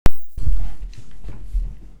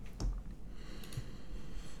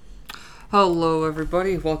Hello,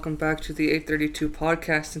 everybody. Welcome back to the 832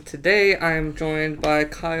 podcast. And today I am joined by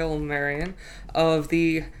Kyle Marion of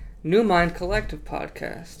the New Mind Collective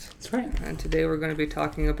podcast. That's right. And today we're going to be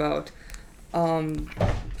talking about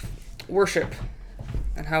worship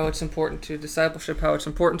and how it's important to discipleship, how it's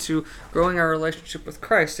important to growing our relationship with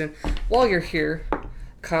Christ. And while you're here,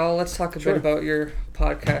 Kyle, let's talk a bit about your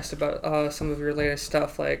podcast, about some of your latest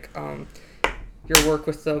stuff, like your work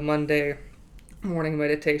with the Monday morning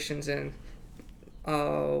meditations and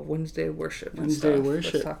Wednesday worship. Let's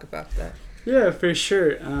talk about that. Yeah, for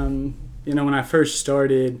sure. When I first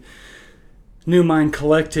started New Mind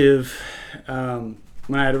Collective, when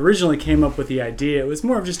I had originally came up with the idea, it was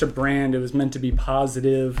more of just a brand. It was meant to be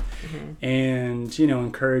positive and,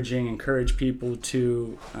 encourage people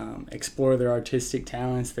to explore their artistic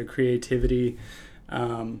talents, their creativity.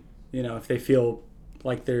 If they feel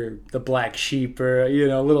like they're the black sheep or,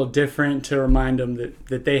 a little different, to remind them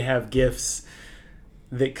that they have gifts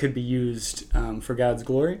that could be used for God's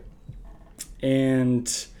glory.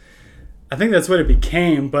 And I think that's what it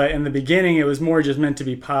became. But in the beginning, it was more just meant to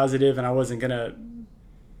be positive, and I wasn't going to,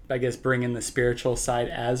 bring in the spiritual side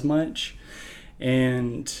as much.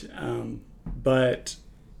 And but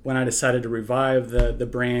when I decided to revive the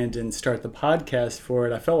brand and start the podcast for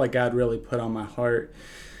it, I felt like God really put on my heart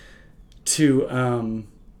to,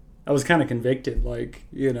 I was kind of convicted,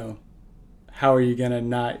 how are you going to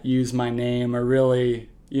not use my name or really,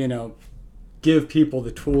 give people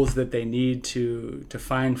the tools that they need to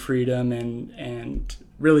find freedom and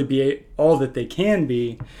really be all that they can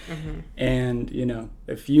be. And,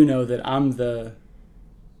 if you know that I'm the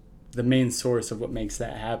main source of what makes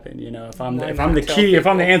that happen, if I'm the key, if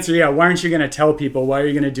I'm the answer, why aren't you going to tell people? Why are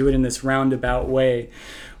you going to do it in this roundabout way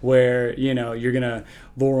where, you're going to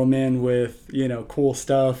lure them in with, cool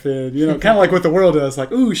stuff and, kind of like what the world does,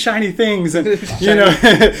 like, ooh, shiny things. And,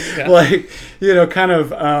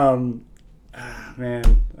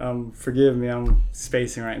 forgive me, I'm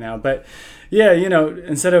spacing right now. But yeah,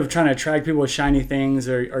 instead of trying to attract people with shiny things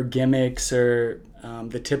or gimmicks or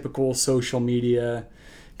the typical social media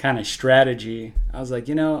kind of strategy, I was like,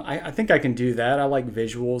 I think I can do that. I like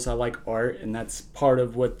visuals, I like art, and that's part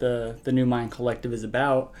of what the New Mind Collective is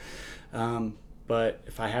about. But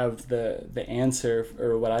if I have the answer,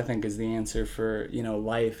 or what I think is the answer for,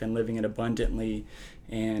 life and living it abundantly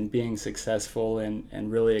and being successful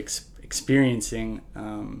and really experiencing,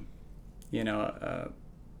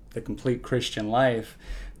 the complete Christian life,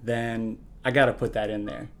 then I got to put that in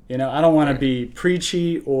there. I don't want to be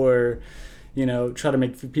preachy or, try to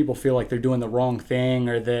make people feel like they're doing the wrong thing,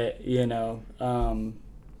 or that,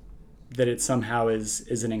 that it somehow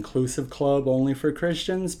is an inclusive club only for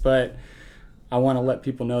Christians. But I want to let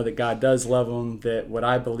people know that God does love them, that what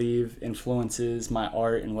I believe influences my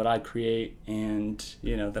art and what I create, and,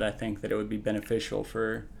 that I think that it would be beneficial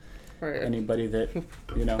for anybody that,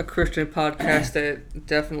 A Christian podcast that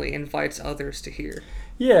definitely invites others to hear.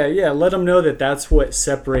 Yeah, let them know that that's what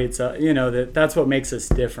separates, that's what makes us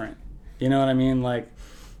different. You know what I mean? Like,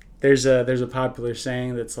 there's a popular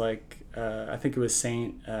saying that's like, I think it was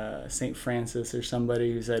Saint Francis or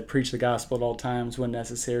somebody who said, "Preach the gospel at all times, when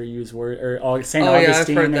necessary, use word." Or Saint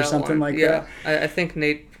Augustine or something like that. I think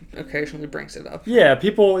Nate occasionally brings it up. Yeah,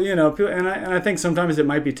 people, and I think sometimes it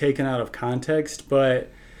might be taken out of context,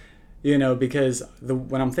 but because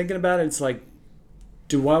when I'm thinking about it, it's like,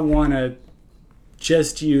 do I want to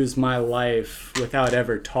just use my life without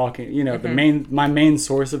ever talking? My main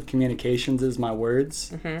source of communications is my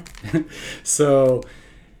words. So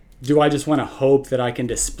do I just want to hope that I can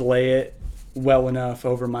display it well enough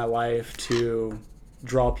over my life to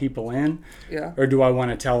draw people in? Yeah. Or do I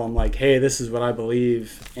want to tell them, like, hey, this is what I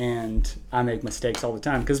believe and I make mistakes all the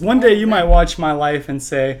time? Because one day you might watch my life and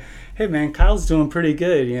say, hey man, Kyle's doing pretty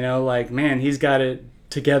good, man, he's got it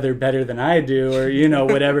together better than I do, or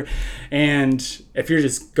whatever. And if you're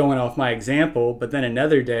just going off my example, but then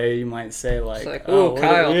another day you might say, like oh,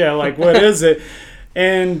 Kyle. What is it?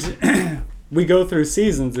 And we go through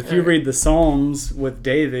seasons. If you read the Psalms with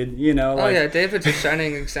David, David's a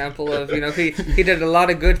shining example of, he did a lot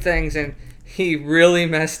of good things and he really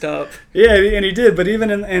messed up. Yeah, and he did. But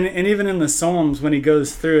even in the Psalms, when he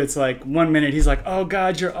goes through, it's like 1 minute he's like, "Oh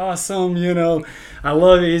God, you're awesome. I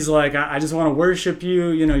love it." He's like, "I just want to worship you.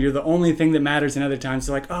 You're the only thing that matters." And other times, he's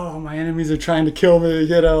like, "Oh, my enemies are trying to kill me.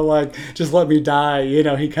 Just let me die."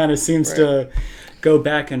 He kind of seems to go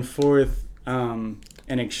back and forth in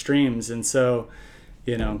extremes. And so,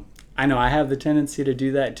 I know I have the tendency to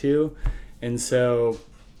do that too. And so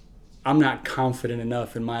I'm not confident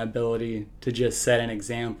enough in my ability to just set an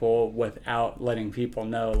example without letting people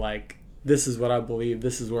know, like, this is what I believe.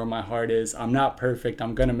 This is where my heart is. I'm not perfect.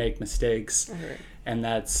 I'm going to make mistakes. Right. And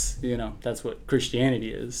that's, that's what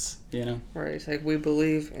Christianity is, Right. It's like we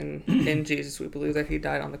believe in Jesus. We believe that he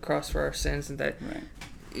died on the cross for our sins and that, right.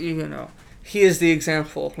 He is the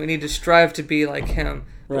example. We need to strive to be like him,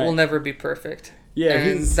 but Right. we'll never be perfect. Yeah,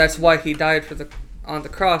 and that's why he died on the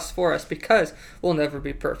cross for us, because we'll never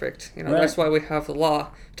be perfect. Right. That's why we have the law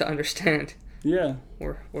to understand. Yeah.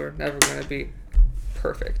 We're never going to be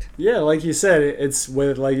perfect. Yeah, like you said,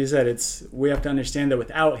 we have to understand that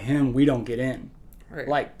without him, we don't get in. Right.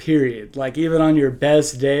 Like, period. Like, even on your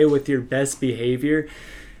best day with your best behavior,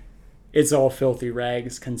 it's all filthy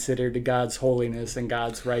rags considered to God's holiness and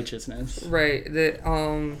God's righteousness. Right.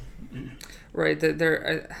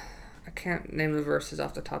 I can't name the verses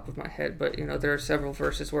off the top of my head, but there are several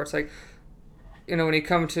verses where it's like, when you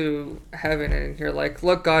come to heaven and you're like,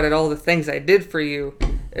 look, God, at all the things I did for you,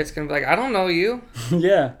 it's gonna be like, I don't know you.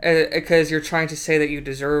 Yeah. Because you're trying to say that you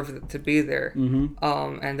deserve to be there,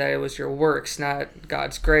 mm-hmm. And that it was your works, not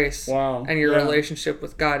God's grace. Wow. And your relationship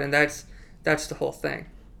with God, and that's the whole thing.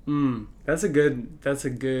 That's a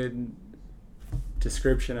good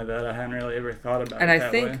description of that. I hadn't really ever thought about it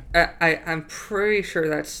that way. And I think I'm pretty sure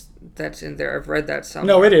that's in there. I've read that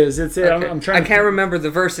somewhere. No, it is. It's. Okay. I'm trying. I can't remember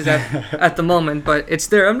the verses at the moment, but it's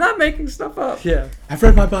there. I'm not making stuff up. Yeah, I've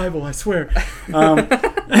read my Bible. I swear.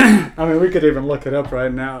 I mean, we could even look it up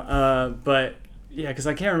right now. But yeah, because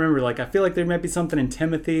I can't remember. Like, I feel like there might be something in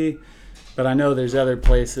Timothy, but I know there's other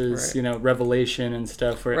places. Right. Revelation and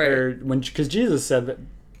stuff where because Jesus said that.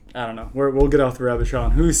 I don't know. We'll get off the rabbit trail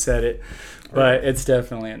on who said it, but it's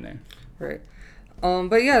definitely in there. Right.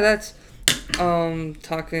 But yeah, that's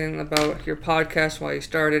talking about your podcast, why you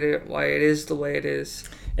started it, why it is the way it is.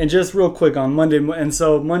 And just real quick on Monday, and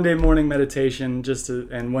so Monday morning meditation,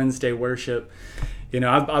 and Wednesday worship.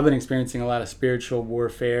 I've been experiencing a lot of spiritual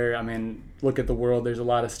warfare. I mean, look at the world. There's a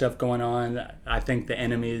lot of stuff going on. I think the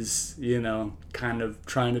enemy's, kind of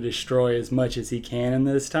trying to destroy as much as he can in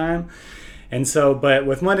this time. And so, but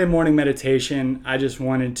with Monday morning meditation, I just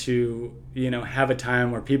wanted to, have a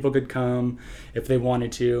time where people could come if they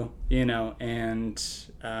wanted to, and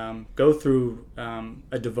go through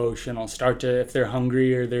a devotional, if they're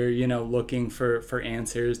hungry or they're, looking for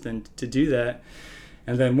answers, then to do that.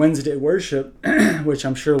 And then Wednesday worship, which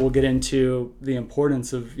I'm sure we'll get into the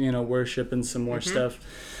importance of, worship and some more stuff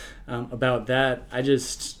about that.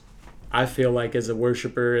 I feel like as a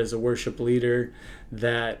worshiper, as a worship leader,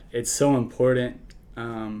 that it's so important.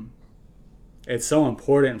 It's so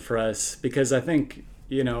important for us because I think,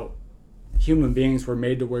 human beings were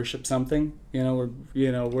made to worship something. We're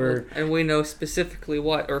and we know specifically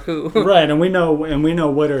what or who. Right, and we know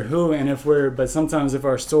what or who, and but sometimes if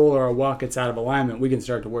our soul or our walk gets out of alignment, we can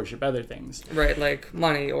start to worship other things. Right, like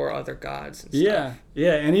money or other gods and stuff.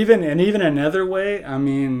 Yeah, and even another way, I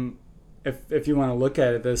mean, if you want to look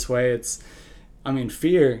at it this way,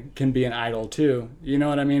 fear can be an idol too. You know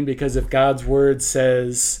what I mean? Because if God's word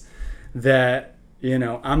says that,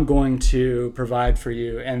 I'm going to provide for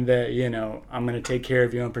you and that, I'm going to take care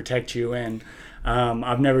of you and protect you, and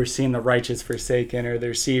I've never seen the righteous forsaken or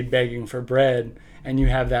their seed begging for bread, and you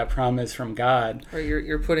have that promise from God. Or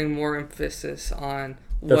you're putting more emphasis on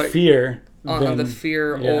the fear. On the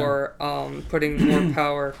fear, or putting more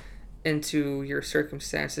power into your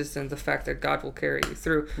circumstances than the fact that God will carry you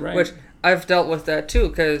through. Right. Which I've dealt with that too,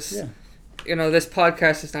 because this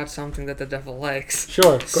podcast is not something that the devil likes.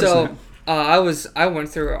 Sure, of course so not. I went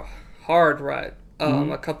through a hard rut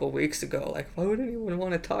a couple of weeks ago. Like, why would anyone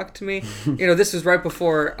want to talk to me? This was right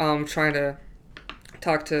before trying to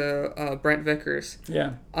talk to Brent Vickers.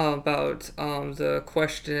 About the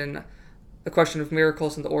question of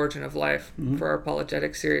miracles and the origin of life for our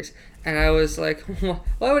apologetic series. And I was like,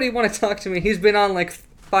 why would he want to talk to me? He's been on like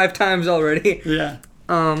 5 times already. Yeah.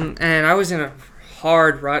 And I was in a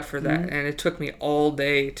hard rut for that, and it took me all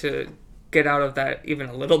day to get out of that even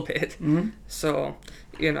a little bit. So,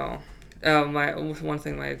 one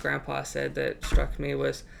thing my grandpa said that struck me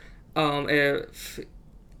was, if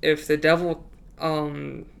the devil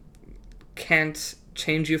can't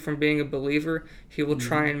change you from being a believer, he will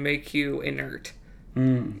try and make you inert.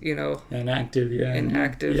 Inactive.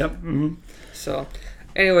 Inactive. Yep. So,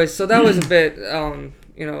 anyways, so that was a bit,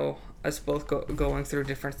 us both going through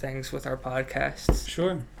different things with our podcasts.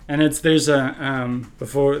 Sure. And there's a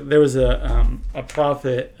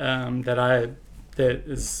prophet that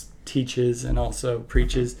teaches and also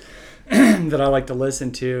preaches that I like to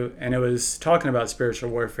listen to, and it was talking about spiritual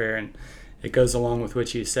warfare, and it goes along with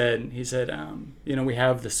what you said. He said, we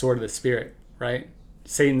have the sword of the Spirit, right?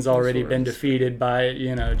 Satan's already been Swords. defeated by,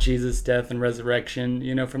 Jesus' death and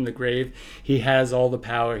resurrection, from the grave. He has all the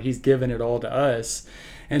power. He's given it all to us.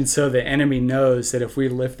 And so the enemy knows that if we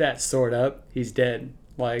lift that sword up, he's dead.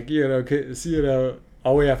 Like, 'cause,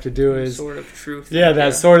 all we have to do is... Sword of truth. Yeah,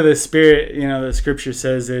 that sword of the Spirit, the scripture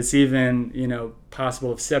says it's even,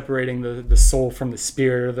 possible of separating the soul from the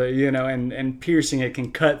spirit, or and piercing it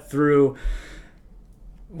can cut through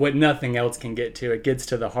what nothing else can get to. It gets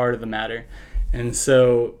to the heart of the matter. And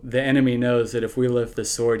so the enemy knows that if we lift the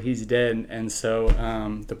sword, he's dead. And so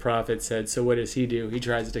the prophet said, so what does he do? He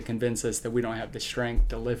tries to convince us that we don't have the strength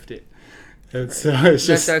to lift it. And so it's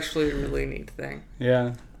just... That's actually a really neat thing.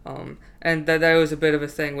 Yeah. And that was a bit of a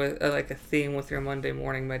thing with like a theme with your Monday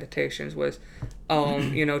morning meditations was,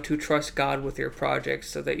 to trust God with your projects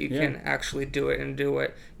so that you can actually do it and do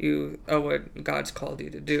what God's called you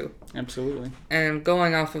to do. Absolutely. And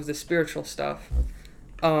going off of the spiritual stuff,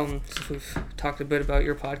 so we've talked a bit about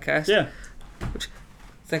your podcast. Yeah. Which,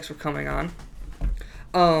 thanks for coming on.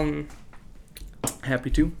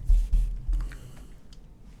 Happy to.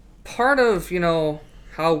 Part of,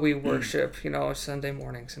 how we worship, Sunday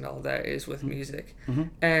mornings and all that is with music. Mm-hmm.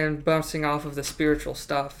 And bouncing off of the spiritual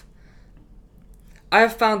stuff. I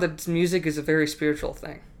have found that music is a very spiritual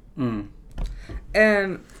thing. Mm.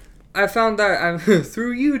 And I found that I'm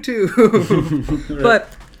through you too. Right. But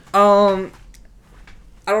I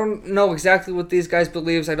don't know exactly what these guys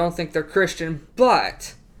believes. I don't think they're Christian,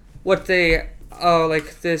 but what they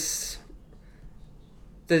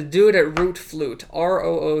the dude at Root Flute,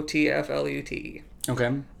 ROOTFLUTE.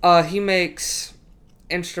 Okay. He makes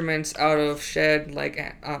instruments out of shed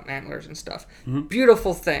antlers and stuff. Mm-hmm.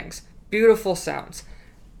 Beautiful things, beautiful sounds.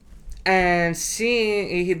 And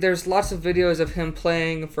there's lots of videos of him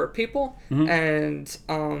playing for people and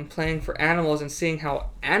playing for animals and seeing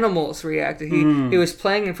how animals reacted. He was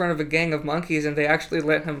playing in front of a gang of monkeys and they actually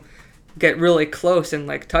let him get really close and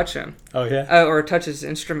touch him. Oh yeah. Or touch his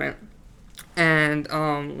instrument. And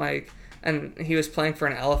and he was playing for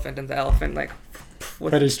an elephant and the elephant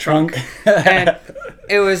with his trunk. And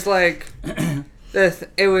it was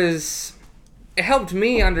it helped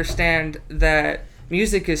me understand that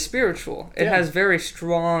music is spiritual. It has very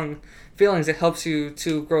strong feelings. It helps you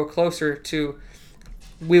to grow closer to,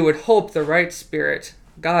 we would hope, the right spirit,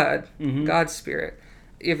 God, God's spirit,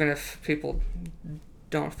 even if people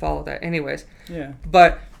don't follow that anyways. Yeah.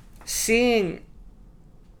 But seeing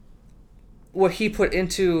what he put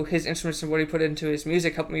into his instruments and what he put into his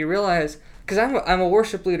music helped me realize, because I'm a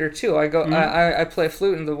worship leader too. I play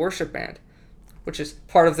flute in the worship band, which is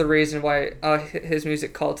part of the reason why his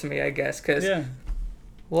music called to me, I guess. Cause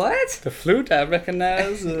what? The flute, I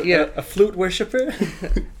recognize a flute worshiper.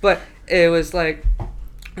 But it was it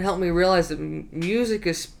helped me realize that music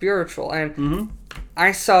is spiritual, and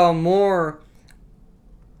I saw more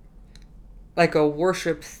like a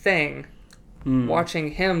worship thing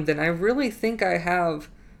watching him than I really think I have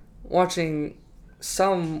watching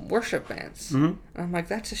some worship bands. And I'm like,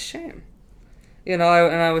 that's a shame. And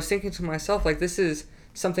I was thinking to myself, this is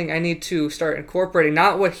something I need to start incorporating.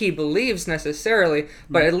 Not what he believes necessarily,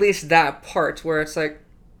 but at least that part where it's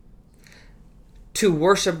to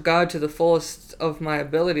worship God to the fullest of my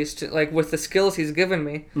abilities, to with the skills he's given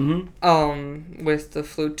me, with the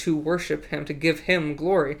flute, to worship him, to give him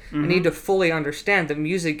glory. I need to fully understand that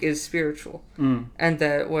music is spiritual, and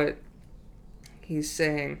that what he's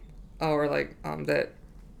saying, that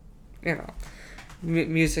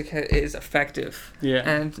music is effective. Yeah.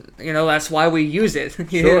 And that's why we use it.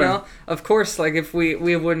 Sure. Of course, if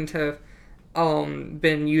we wouldn't have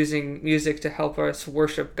been using music to help us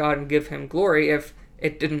worship God and give him glory if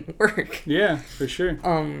it didn't work. Yeah, for sure.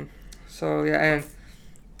 So yeah, and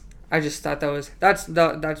I just thought that was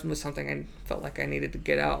something I felt like I needed to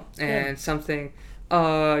get out. And something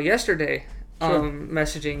yesterday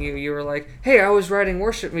messaging you were like, hey, I was writing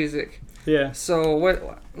worship music. Yeah. So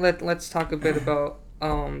let's talk a bit about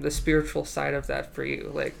the spiritual side of that for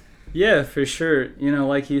you. Yeah, for sure.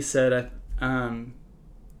 Like you said,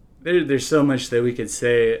 there's so much that we could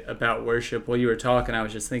say about worship. While you were talking, I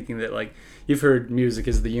was just thinking that you've heard music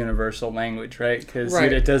is the universal language, right? Because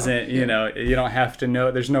it doesn't, you don't have to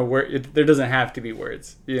know. There's no word. There doesn't have to be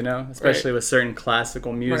words, especially with certain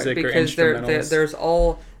classical music or instrumentals. Because there's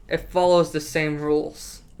it follows the same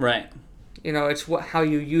rules. Right. It's how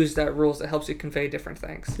you use that rules that helps you convey different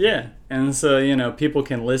things. Yeah, and so people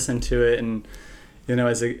can listen to it, and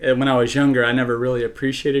when I was younger, I never really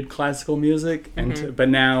appreciated classical music, and but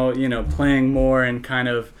now playing more and kind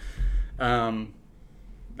of, I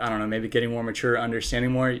don't know, maybe getting more mature,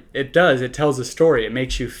 understanding more. It tells a story. It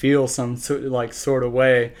makes you feel some sort of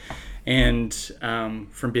way, And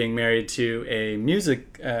from being married to a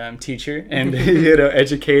music teacher and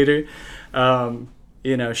educator,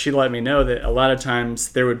 she let me know that a lot of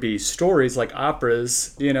times there would be stories like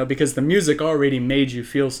operas, because the music already made you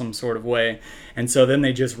feel some sort of way. And so then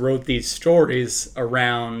they just wrote these stories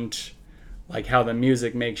around like how the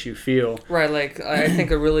music makes you feel. Right, like I think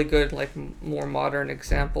a really good, like more modern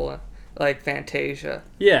example, like Fantasia.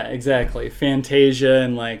 Yeah, exactly. Fantasia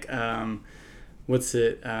and like, what's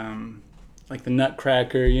it? Like the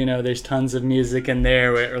Nutcracker, there's tons of music in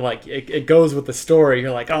there where like it goes with the story.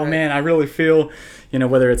 You're like, oh man, I really feel,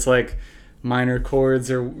 whether it's like minor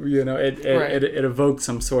chords or, it evokes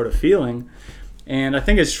some sort of feeling. And I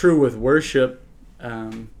think it's true with worship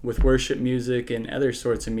music and other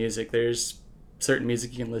sorts of music. There's certain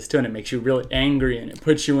music you can listen to and it makes you really angry and it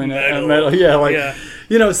puts you in a metal.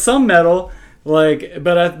 Yeah, some metal, like,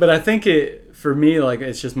 but I think for me, like,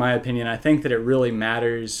 it's just my opinion. I think that it really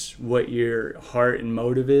matters what your heart and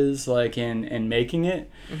motive is, like, in making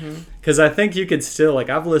it. Because I think you could still, like,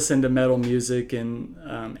 I've listened to metal music and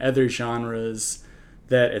other genres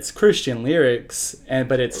that it's Christian lyrics,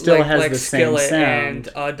 but it still has the same sound.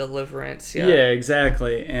 And Deliverance, yeah. Yeah,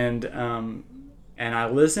 exactly. And I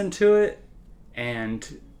listen to it,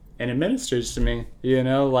 and it ministers to me,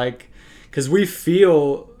 like, because we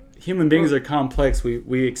feel... Human beings are complex.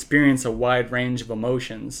 We experience a wide range of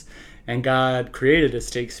emotions, and God created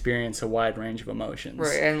us to experience a wide range of emotions.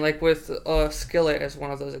 Right, and like with Skillet as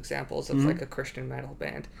one of those examples of like a Christian metal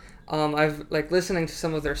band, I've like listening to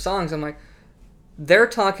some of their songs. I'm like, they're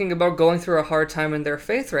talking about going through a hard time in their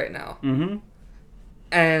faith right now,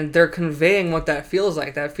 and they're conveying what that feels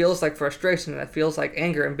like. That feels like frustration. That feels like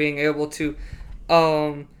anger, and being able to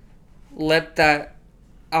let that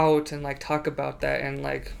out and like talk about that and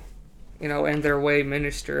like. In their way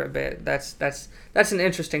minister a bit. That's an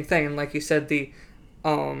interesting thing. And like you said, the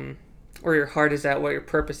where your heart is at, what your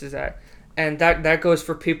purpose is at. And that goes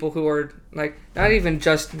for people who are like not even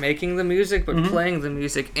just making the music, but playing the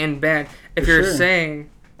music in band. If you're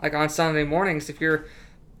saying, like on Sunday mornings, if you're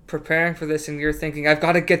preparing for this and you're thinking, I've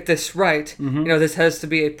got to get this right, this has to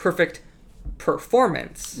be a perfect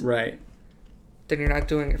performance. Right. Then you're not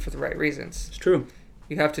doing it for the right reasons. It's true.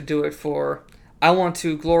 You have to do it for... I want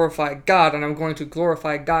to glorify God, and I'm going to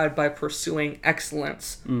glorify God by pursuing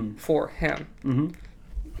excellence for Him.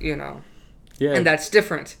 Yeah. And that's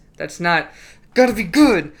different. That's not, gotta be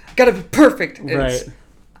good, gotta be perfect. It's, right.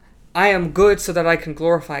 I am good so that I can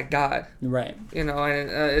glorify God. Right. And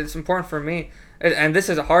it's important for me, and this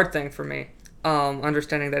is a hard thing for me,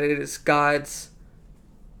 understanding that it is God's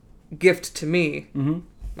gift to me,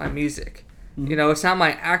 my music. It's not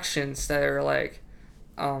my actions that are like,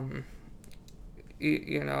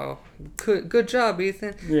 good job,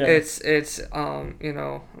 Ethan. Yeah. It's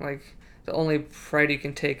like the only pride you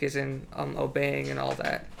can take is in obeying and all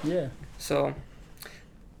that. Yeah. So,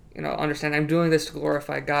 understand I'm doing this to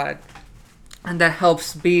glorify God, and that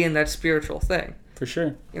helps be in that spiritual thing. For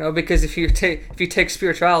sure. Because if you take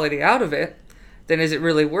spirituality out of it, then is it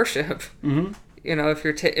really worship?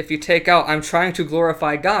 If you take out I'm trying to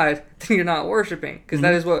glorify God, then you're not worshiping, because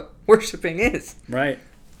that is what worshiping is. Right.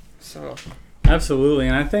 So. Absolutely.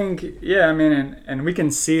 And I think, and we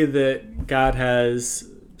can see that God has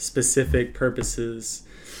specific purposes,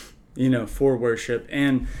 for worship.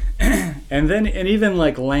 And even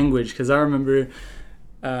like language, because I remember,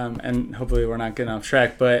 and hopefully we're not getting off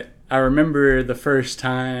track, but I remember the first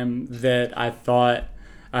time that I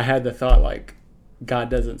had the thought like, God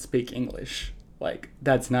doesn't speak English. Like,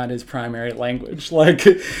 that's not his primary language. Like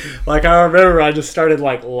I remember I just started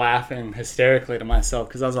like laughing hysterically to myself,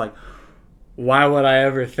 because I was like, why would I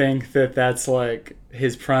ever think that that's like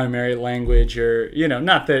his primary language? Or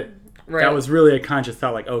not that that was really a conscious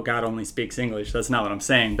thought, like, oh, God only speaks English. That's not what I'm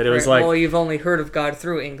saying, but it was like, well, you've only heard of God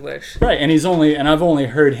through English, right? And I've only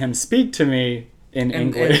heard him speak to me in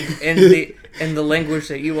English, in the language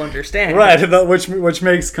that you understand, right? Which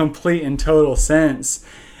makes complete and total sense.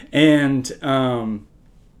 And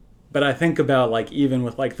but I think about like even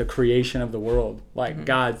with like the creation of the world, like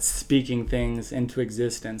God speaking things into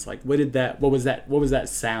existence. Like what was that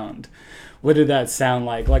sound? What did that sound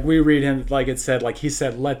like? Like we read him, like it said, like he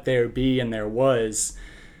said, "Let there be," and there was,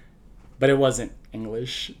 but it wasn't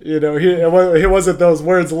English. It wasn't those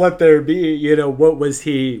words, "Let there be." What was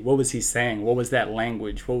he saying? What was that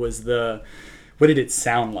language? What did it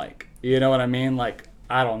sound like? You know what I mean? Like,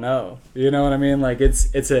 I don't know. You know what I mean? Like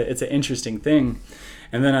it's an interesting thing.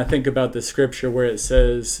 And then I think about the scripture where it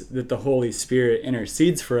says that the Holy Spirit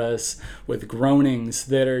intercedes for us with groanings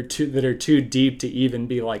that are too deep to even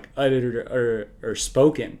be like uttered or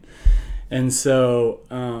spoken. And so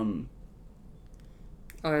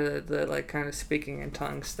or the like kind of speaking in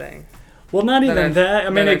tongues thing. Well, not even that. I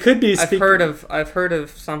mean, it could be. I've heard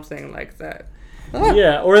of something like that.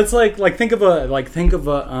 Yeah, or it's like think of a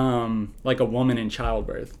like a woman in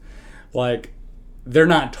childbirth, like they're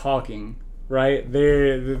not talking, right?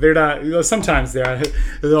 They're not. You know, sometimes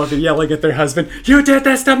they'll be yelling at their husband, "You did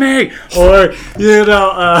this to me," or you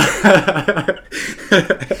know,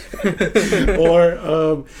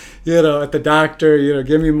 or you know, at the doctor, you know,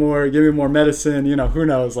 give me more medicine. You know, who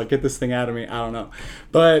knows? Like, get this thing out of me. I don't know,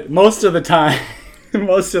 but most of the time.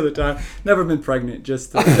 Never been pregnant,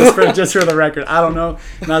 just for the record. I don't know,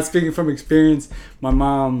 not speaking from experience. My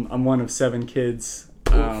mom, I'm one of 7 kids,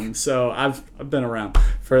 so I've been around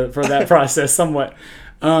for that process somewhat.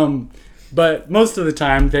 But most of the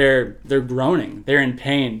time they're groaning, they're in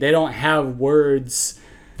pain, they don't have words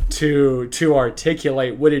to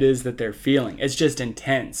articulate what it is that they're feeling. It's just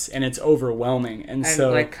intense and it's overwhelming, and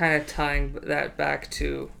so like kind of tying that back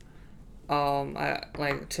to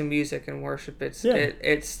to music and worship.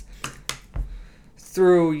 It's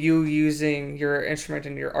through you using your instrument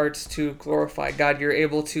and your arts to glorify God. You're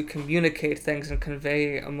able to communicate things and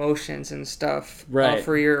convey emotions and stuff, right?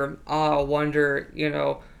 For your awe, wonder, you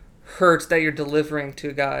know, hurt that you're delivering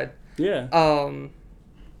to God. Yeah.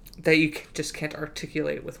 That you just can't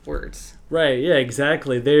articulate with words. Right, yeah,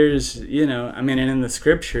 exactly. There's, you know, I mean, and in the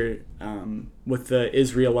scripture, with the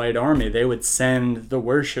Israelite army, they would send the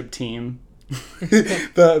worship team,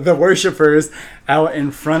 the worshipers, out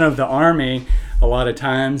in front of the army a lot of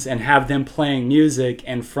times and have them playing music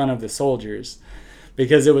in front of the soldiers,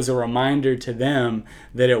 because it was a reminder to them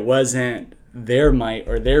that it wasn't their might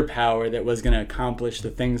or their power that was going to accomplish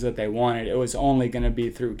the things that they wanted. It was only going to be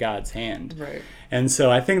through God's hand. Right. And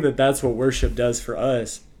so I think that that's what worship does for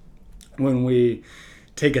us. When we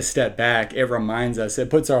take a step back, it reminds us, it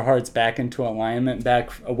puts our hearts back into alignment,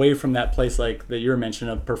 back away from that place like that you're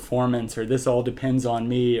mentioning of performance, or this all depends on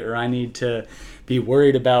me, or I need to be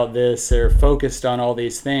worried about this, or focused on all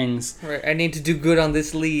these things. Right, I need to do good on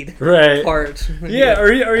this lead part. Yeah,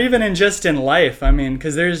 or even in life. I mean,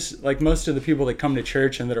 because there's like most of the people that come to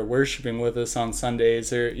church and that are worshiping with us on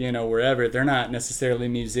Sundays, or you know, wherever, they're not necessarily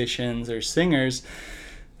musicians or singers,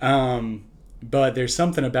 but there's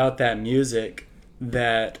something about that music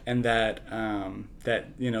that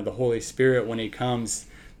you know, the Holy Spirit, when he comes,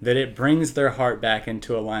 that it brings their heart back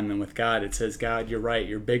into alignment with God. It says, God, you're right.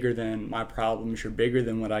 You're bigger than my problems. You're bigger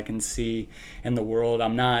than what I can see in the world.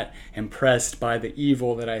 I'm not impressed by the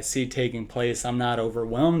evil that I see taking place. I'm not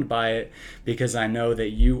overwhelmed by it, because I know that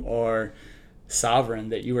you are sovereign,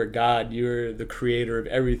 that you are God. You're the creator of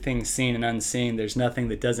everything seen and unseen. There's nothing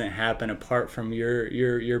that doesn't happen apart from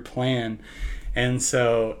your plan. And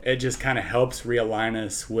so it just kind of helps realign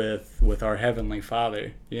us with our Heavenly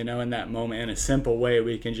Father, you know, in that moment. In a simple way,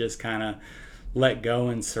 we can just kind of let go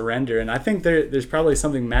and surrender. And I think there's probably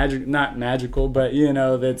something not magical, but, you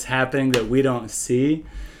know, that's happening that we don't see.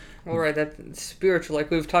 All right, that's spiritual, like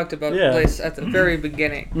we've talked about place at the very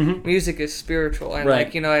beginning. Mm-hmm. Music is spiritual, and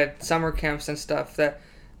like, you know, at summer camps and stuff, that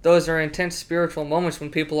those are intense spiritual moments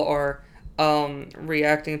when people are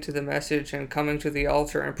reacting to the message and coming to the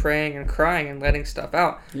altar and praying and crying and letting stuff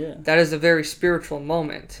out. Yeah. That is a very spiritual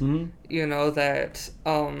moment. Mm-hmm. You know, that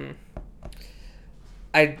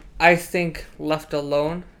I think left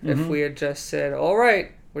alone, if we had just said, all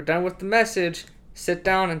right, we're done with the message, sit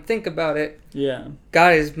down and think about it. Yeah.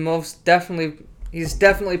 God is he's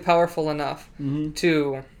definitely powerful enough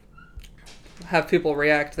to have people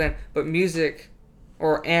react then. But music,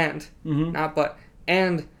 and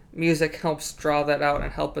music helps draw that out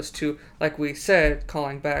and help us to, like we said,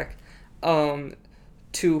 calling back,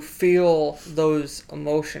 to feel those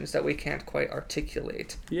emotions that we can't quite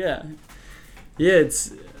articulate. Yeah. Yeah,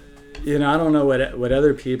 it's, you know, I don't know what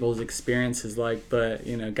other people's experience is like, but,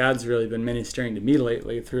 you know, God's really been ministering to me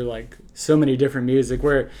lately through, like, so many different music,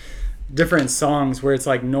 different songs where it's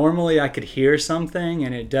like normally I could hear something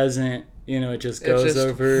and it doesn't, you know, it just goes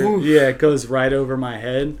over. Oof. Yeah, it goes right over my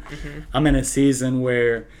head. Mm-hmm. I'm in a season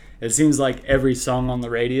where it seems like every song on the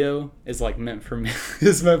radio is like meant for me.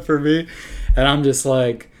 It's meant for me, and I'm just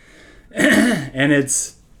like, and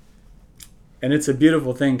it's a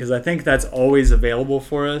beautiful thing, because I think that's always available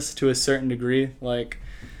for us to a certain degree. Like,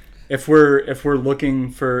 if we're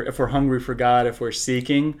hungry for God, if we're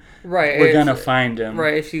seeking, right, we're gonna find Him.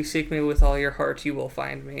 Right. If you seek me with all your heart, you will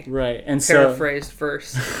find me. Right. And paraphrased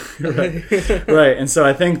verse. Right. Right. And so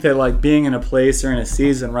I think that, like, being in a place or in a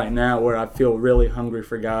season right now where I feel really hungry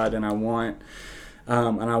for God and I want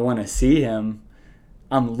to see Him,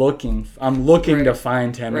 I'm looking right. to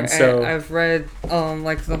find Him. Right. And so I've read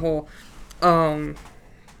like the whole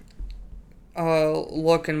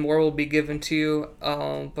look and more will be given to you,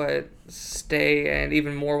 but stay and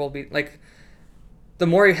even more will be, like, the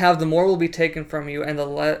more you have, the more will be taken from you, and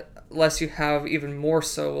the less you have, even more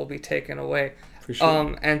so will be taken away. For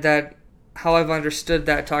sure. And that, how I've understood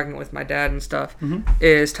that, talking with my dad and stuff, Mm-hmm.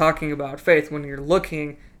 is talking about faith. When you're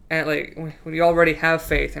looking at, like, when you already have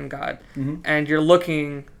faith in God, Mm-hmm. and you're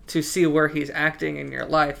looking to see where He's acting in your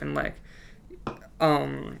life, and, like,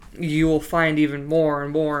 you will find even more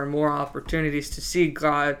and more and more opportunities to see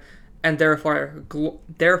God, and therefore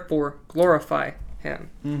glorify Him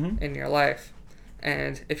Mm-hmm. in your life.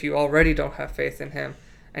 And if you already don't have faith in Him,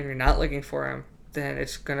 and you're not looking for Him, then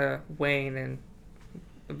it's gonna wane and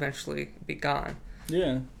eventually be gone.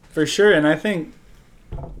 Yeah, for sure. And I think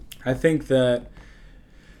that,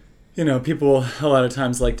 people a lot of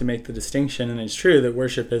times like to make the distinction, and it's true that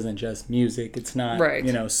worship isn't just music. It's not,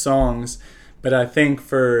 Right. songs. But I think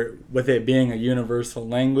with it being a universal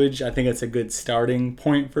language, I think it's a good starting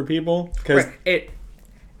point for people. Right.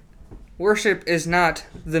 Worship is not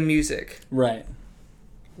the music. Right,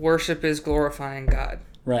 Worship is glorifying God.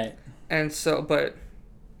 right. And so, but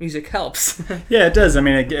music helps. Yeah, it does. I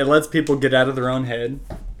mean, it lets people get out of their own head,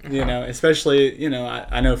 Uh-huh. especially,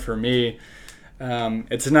 I know for me,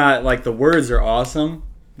 it's not like the words are awesome,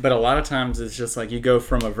 but a lot of times it's just like you go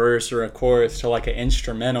from a verse or a chorus to like an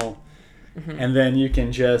instrumental, and then you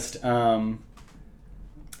can just,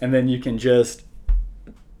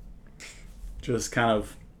 just kind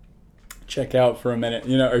of check out for a minute,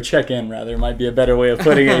 or check in rather, might be a better way of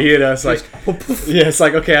putting it. It's like, yeah, it's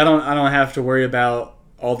like, okay, I don't have to worry about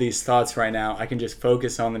all these thoughts right now. I can just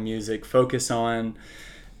focus on the music, focus on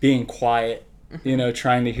being quiet,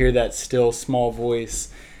 trying to hear that still small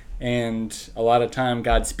voice. And a lot of time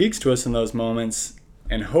God speaks to us in those moments,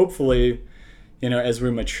 and hopefully, as we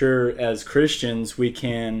mature as Christians, we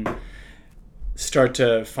can start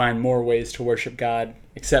to find more ways to worship God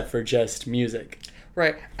except for just music.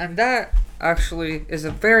 Right. And that actually is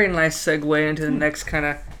a very nice segue into the next kind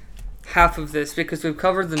of half of this, because we've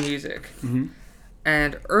covered the music. Mm-hmm.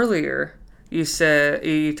 And earlier,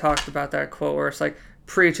 you talked about that quote where it's like,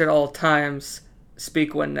 preach at all times,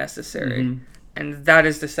 speak when necessary. Mm-hmm. And that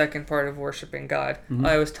is the second part of worshiping God. Mm-hmm.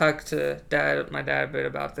 I always talked to my dad a bit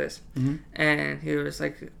about this. Mm-hmm. And he was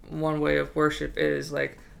like, one way of worship is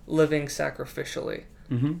like living sacrificially.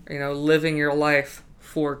 Mm-hmm. Living your life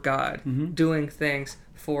for God. Mm-hmm. Doing things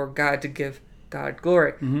for God to give God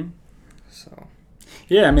glory. Mm-hmm. So,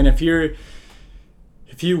 yeah, I mean, if you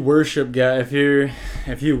worship God,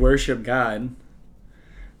 if you worship God,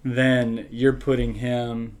 then you're putting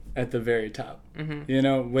Him at the very top.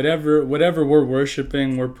 mm-hmm. Whatever we're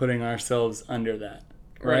worshiping, we're putting ourselves under that,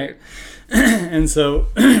 right? Right. And so,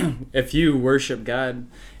 if you worship God,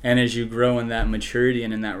 and as you grow in that maturity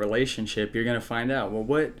and in that relationship, you're gonna find out, well,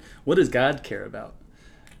 what does God care about?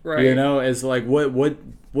 Right. As like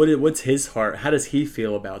what's His heart? How does He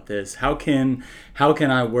feel about this? How can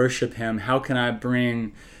I worship Him? How can I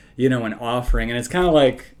bring, an offering? And it's kind of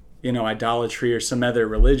like, idolatry or some other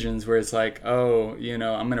religions where it's like, oh,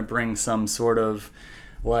 I'm going to bring some sort of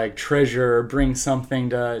like treasure, or bring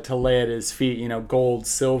something to lay at His feet, gold,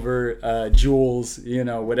 silver, jewels,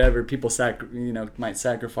 whatever. People might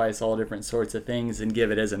sacrifice all different sorts of things and give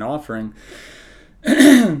it as an offering.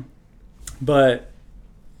 But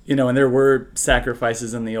and there were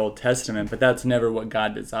sacrifices in the Old Testament, but that's never what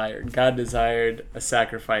God desired. God desired a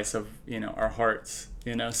sacrifice of, our hearts,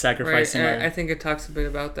 sacrificing Right. And our... I think it talks a bit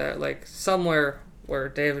about that, like somewhere where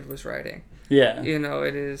David was writing. Yeah.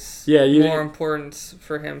 It is more important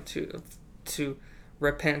for him to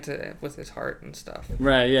repent with his heart and stuff.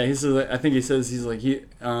 Right. Yeah. I think he says he's like you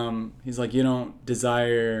don't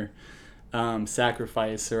desire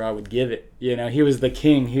sacrifice, or I would give it. He was the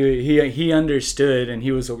king. He understood, and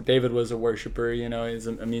David was a worshiper. He's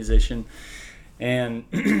a musician, and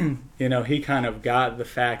he kind of got the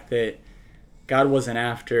fact that God wasn't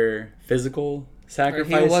after physical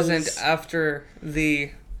sacrifices. He wasn't after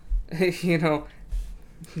the meat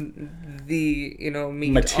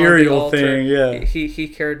material on the altar. thing. Yeah. He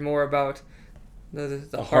cared more about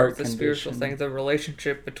the heart, the spiritual thing, the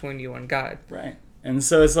relationship between you and God. Right. And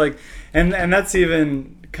so it's like, and that's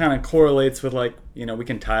even kind of correlates with like, we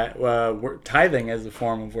can tithing as a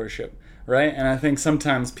form of worship, right? And I think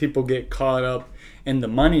sometimes people get caught up in the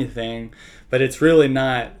money thing, but it's really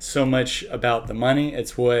not so much about the money,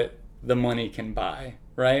 it's what the money can buy,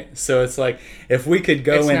 right? So it's like, if we could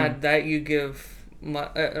go It's not that you give,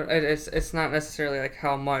 it's not necessarily like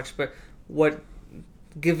how much, but what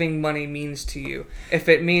giving money means to you. If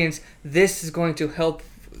it means this is going to help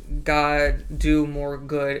God do more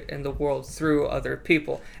good in the world through other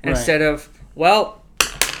people, instead of, well,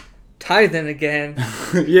 tithing again.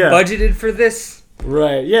 Yeah. Budgeted for this.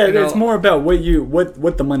 Right. Yeah, You know, it's more about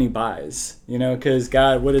what the money buys, because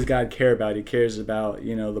God, what does God care about? He cares about,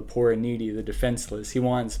 the poor and needy, the defenseless. He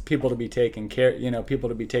wants people to be taken care, people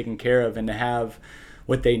to be taken care of and to have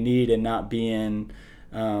what they need and not be in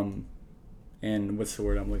and what's the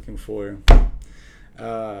word I'm looking for?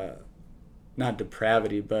 Not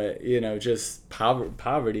depravity, but just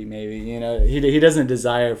poverty maybe. He doesn't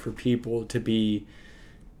desire for people to be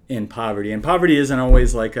in poverty, and poverty isn't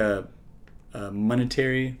always like a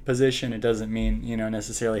monetary position. It doesn't mean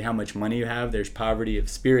necessarily how much money you have. There's poverty of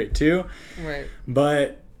spirit too, right?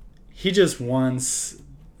 But he just wants,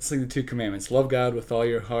 it's like the 2 commandments: love God with all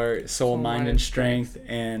your heart, soul, mind, and strength,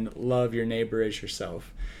 and love your neighbor as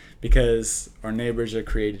yourself. Because our neighbors are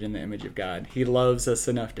created in the image of God. He loves us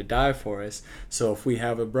enough to die for us. So if we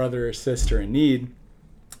have a brother or sister in need,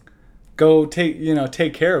 go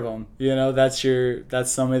take care of them.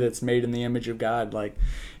 That's somebody that's made in the image of God. Like,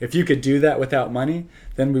 if you could do that without money,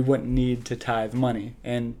 then we wouldn't need to tithe money.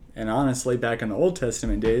 And honestly, back in the Old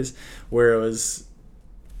Testament days, where it was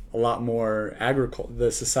a lot more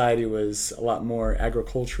the society was a lot more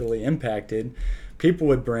agriculturally impacted, people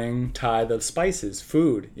would bring tithe of spices,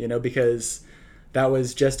 food, because that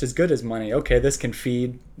was just as good as money. Okay, this can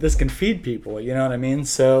feed people, you know what I mean?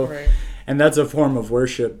 So, right. And that's a form of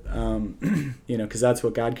worship, because that's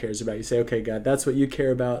what God cares about. You say, okay, God, that's what you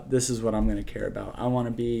care about. This is what I'm going to care about. I want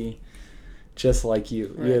to be just like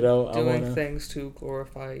you, right. Doing things to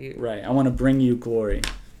glorify you. Right. I want to bring you glory.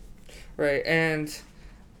 Right, and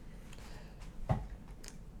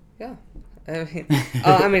yeah.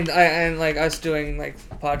 And like us doing like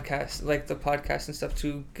podcasts, like the podcast and stuff,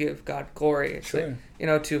 to give God glory. It's sure.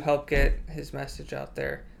 Like, to help get His message out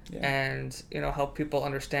there, yeah. And help people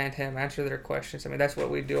understand Him, answer their questions. I mean, that's what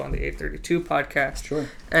we do on the 832 podcast. Sure.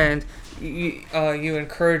 And you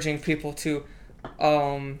encouraging people to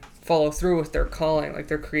follow through with their calling, like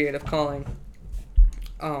their creative calling,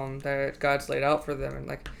 that God's laid out for them, and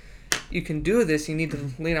like, you can do this. You need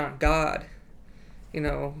to lean on God.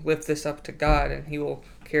 Lift this up to God, and He will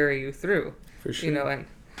carry you through. For sure. And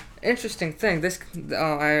interesting thing, this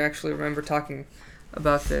I actually remember talking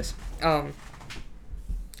about this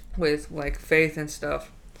with like faith and stuff.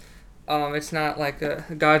 It's not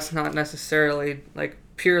like God's not necessarily like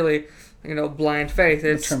purely blind faith.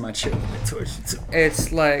 It's turn my chair towards you.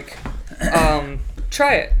 It's like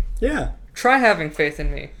try it. Yeah. Try having faith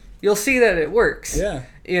in me. You'll see that it works. Yeah.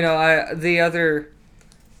 The other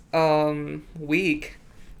week,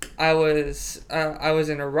 I was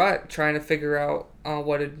in a rut trying to figure out how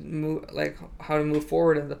to move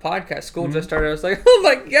forward in the podcast. School just started. I was like, oh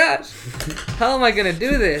my gosh, how am I gonna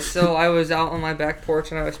do this? So I was out on my back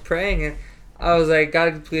porch and I was praying, and I was like,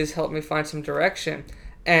 God, please help me find some direction.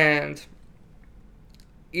 And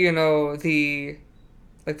the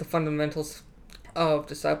fundamentals of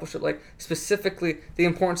discipleship, like specifically the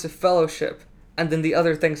importance of fellowship, and then the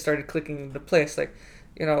other things started clicking into place, like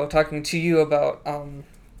talking to you about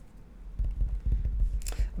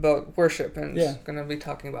worship, and going to be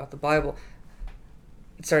talking about the Bible.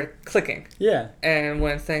 It started clicking. Yeah. And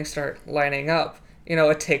when things start lining up,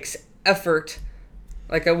 it takes effort.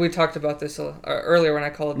 Like we talked about this earlier when I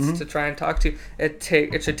called to try and talk to you.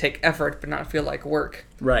 It should take effort, but not feel like work.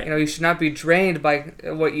 Right. You should not be drained by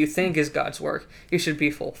what you think is God's work. You should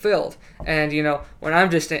be fulfilled. And when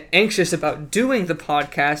I'm just anxious about doing the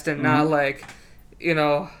podcast and not like,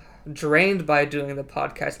 drained by doing the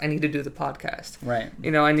podcast, I need to do the podcast. Right.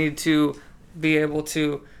 I need to be able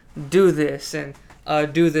to do this and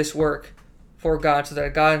do this work for God, so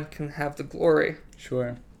that God can have the glory.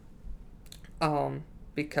 Sure.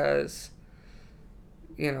 Because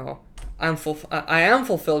I am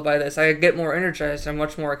fulfilled by this. I get more energized. I'm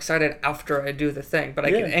much more excited after I do the thing, but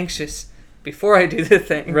I get anxious before I do the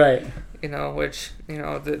thing. Right. Which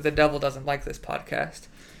the devil doesn't like this podcast.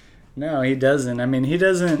 No, he doesn't. I mean, he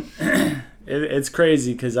doesn't. It's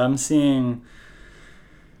crazy because I'm seeing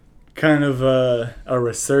kind of a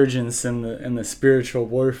resurgence in the spiritual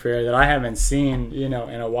warfare that I haven't seen, in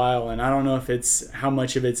a while. And I don't know if it's how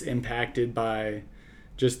much of it's impacted by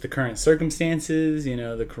just the current circumstances,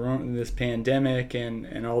 this pandemic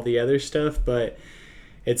and all the other stuff. But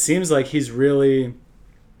it seems like he's really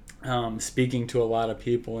speaking to a lot of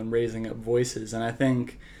people and raising up voices. And I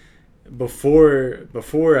think before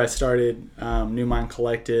I started New Mind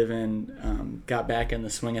Collective and got back in the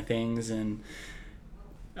swing of things, and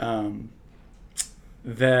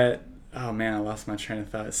that, oh man, I lost my train of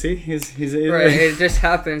thought. See, he's right. It just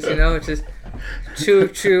happens, it's just choo,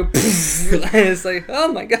 and it's like,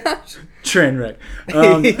 oh my gosh, train wreck.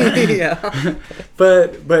 Yeah.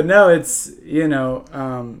 But no, it's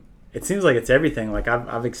it seems like it's everything. Like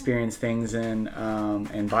I've experienced things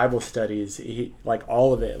in Bible studies, like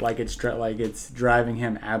all of it, like it's driving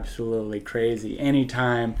him absolutely crazy.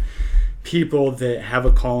 Anytime people that have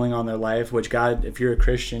a calling on their life, which God, if you're a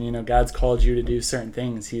Christian, you know, God's called you to do certain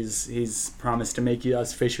things. He's promised to make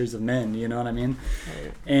us fishers of men. You know what I mean?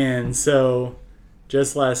 Right. And so,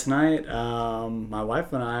 just last night, my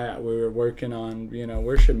wife and I, we were working on, you know,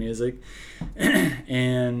 worship music,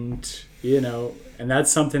 and you know, and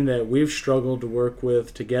that's something that we've struggled to work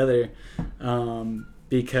with together,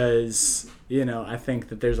 because, you know, I think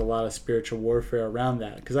that there's a lot of spiritual warfare around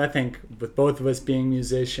that. Because I think with both of us being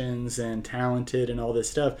musicians and talented and all this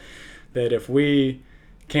stuff, that if we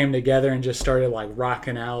came together and just started like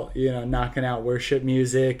rocking out, you know, knocking out worship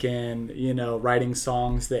music and, you know, writing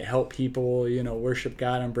songs that help people, you know, worship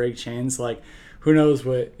God and break chains, like who knows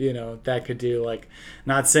what, you know, that could do. Like,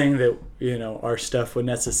 not saying that, you know, our stuff would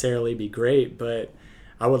necessarily be great, but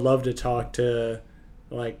I would love to talk to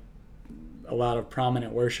like a lot of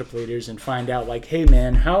prominent worship leaders and find out, like, hey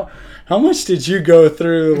man, how much did you go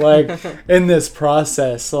through, like, in this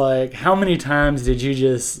process? Like, how many times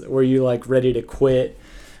were you like ready to quit,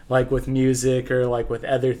 like with music or like with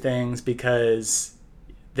other things, because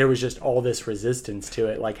there was just all this resistance to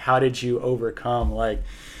it? Like, how did you overcome, like,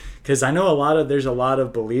 because I know there's a lot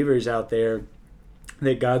of believers out there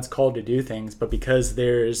that God's called to do things, but because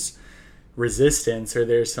there's resistance or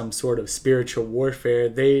there's some sort of spiritual warfare,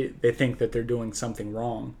 they think that they're doing something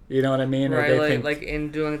wrong. You know what I mean? Right, or like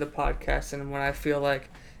in doing the podcast, and when I feel like,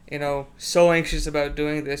 you know, so anxious about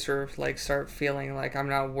doing this, or like start feeling like I'm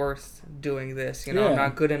not worth doing this, you know, I'm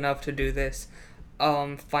not good enough to do this,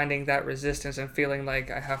 finding that resistance and feeling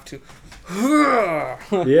like I have to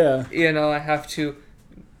you know, I have to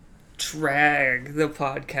drag the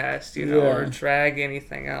podcast, you know, or drag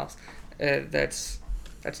anything else. That's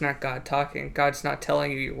not God talking. God's not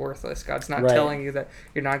telling you you're worthless. God's not telling you that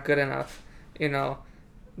you're not good enough. You know,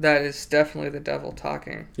 that is definitely the devil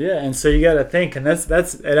talking. Yeah, and so you got to think, and that's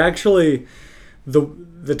it. Actually,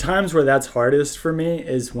 the times where that's hardest for me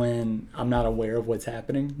is when I'm not aware of what's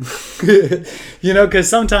happening. You know, because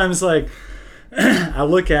sometimes, like, I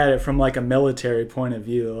look at it from like a military point of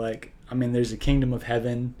view. Like, I mean, there's a kingdom of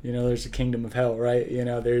heaven. You know, there's a kingdom of hell, right? You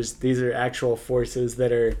know, these are actual forces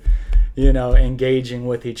that are, you know, engaging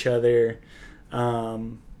with each other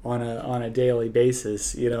on a daily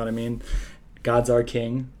basis. You know what I mean? God's our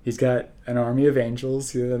king. He's got an army of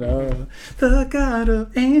angels. You know, the God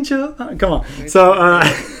of angels. Come on. So,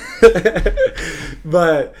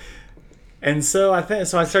 but, and so I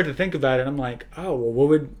start to think about it. I'm like, oh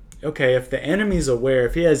well, if the enemy's aware,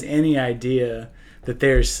 if he has any idea that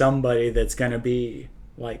there's somebody that's going to be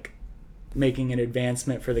like making an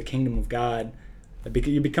advancement for the kingdom of God,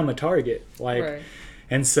 you become a target. Like, right.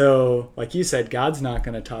 And so, like you said, God's not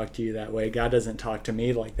going to talk to you that way. God doesn't talk to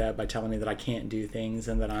me like that by telling me that I can't do things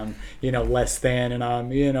and that I'm, you know, less than and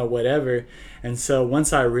I'm, you know, whatever. And so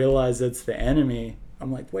once I realize it's the enemy,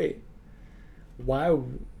 I'm like, wait, why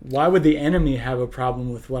would the enemy have a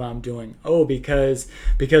problem with what I'm doing? Oh, because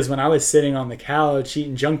when I was sitting on the couch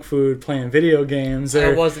eating junk food, playing video games,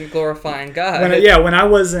 I wasn't glorifying God. When I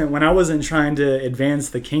wasn't trying to advance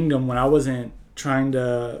the kingdom, when I wasn't trying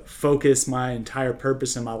to focus my entire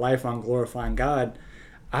purpose in my life on glorifying God,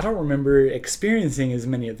 I don't remember experiencing as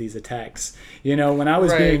many of these attacks. You know, when I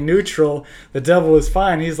was being neutral, the devil was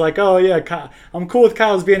fine. He's like, oh yeah, I'm cool with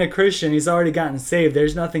Kyle's being a Christian. He's already gotten saved.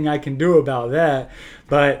 There's nothing I can do about that.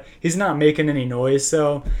 But he's not making any noise,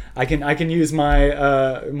 so I can use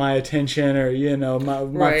my my attention, or, you know,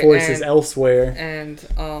 my forces elsewhere. And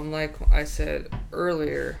like I said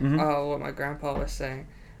earlier, what my grandpa was saying,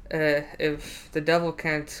 if the devil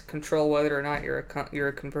can't control whether or not you're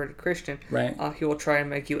a converted Christian, right, he will try and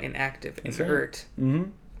make you inactive, inert,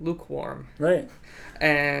 lukewarm, right,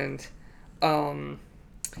 and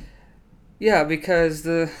because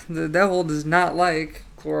the devil does not like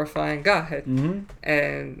glorifying God,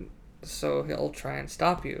 and so he'll try and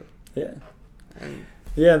stop you.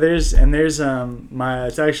 Yeah, there's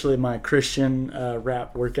it's actually my Christian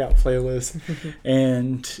rap workout playlist,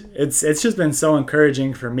 and it's just been so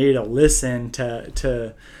encouraging for me to listen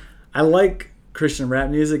to. I like Christian rap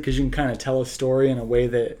music because you can kind of tell a story in a way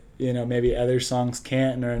that, you know, maybe other songs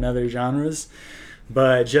can't, or in other genres.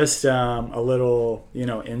 But just a little, you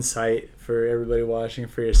know, insight for everybody watching,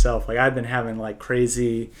 for yourself. Like, I've been having like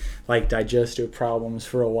crazy like digestive problems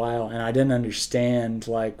for a while, and I didn't understand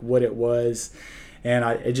like what it was. And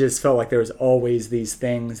it just felt like there was always these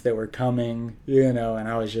things that were coming, you know, and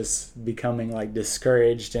I was just becoming like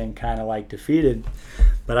discouraged and kind of like defeated.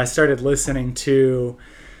 But I started listening to,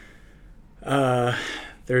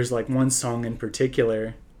 there's like one song in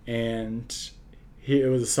particular, and it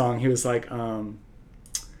was a song. He was like,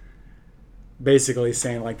 basically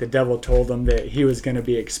saying like the devil told him that he was going to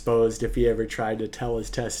be exposed if he ever tried to tell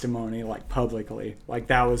his testimony like publicly. Like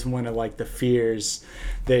that was one of like the fears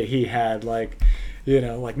that he had. Like,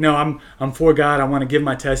 like, no, I'm for God. I want to give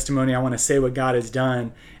my testimony. I want to say what God has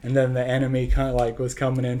done. And then the enemy kind of like was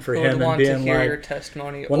coming in for him and being like, your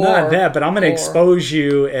testimony. Well, not that, but I'm going to expose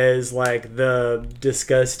you as like the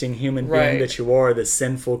disgusting human being that you are, the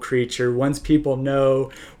sinful creature. Once people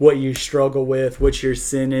know what you struggle with, what your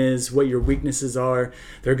sin is, what your weaknesses are,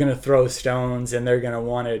 they're going to throw stones and they're going to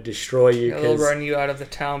want to destroy you. They'll run you out of the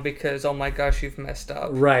town because, oh my gosh, you've messed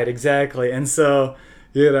up. Right, exactly. And so,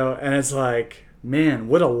 and it's like, man,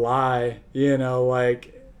 what a lie,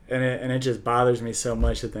 like, and it just bothers me so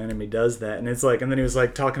much that the enemy does that. And it's like, and then he was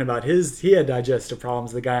like talking about he had digestive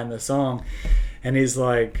problems, the guy in the song, and he's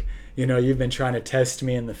like, you've been trying to test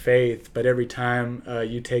me in the faith, but every time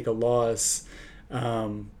you take a loss,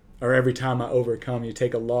 or every time I overcome, you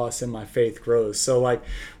take a loss and my faith grows. So like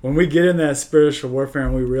when we get in that spiritual warfare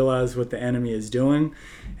and we realize what the enemy is doing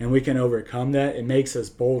and we can overcome that, it makes us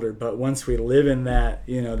bolder. But once we live in that,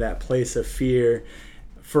 that place of fear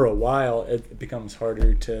for a while, it becomes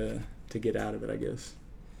harder to get out of it, I guess.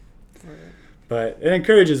 Right. But it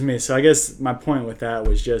encourages me. So I guess my point with that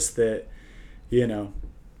was just that,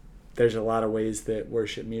 there's a lot of ways that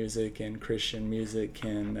worship music and Christian music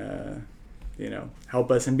can,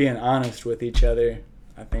 help us, and being honest with each other,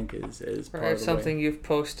 I think is part of the something way. You've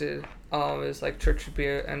posted is like church should be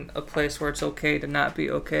a place where it's okay to not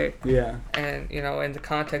be okay. Yeah. And, in the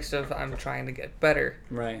context of I'm trying to get better.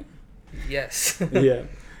 Right. Yes. Yeah.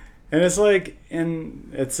 And it's like,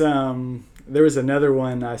 and it's, there was another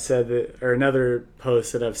one I said that, or another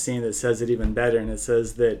post that I've seen that says it even better, and it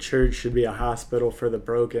says that church should be a hospital for the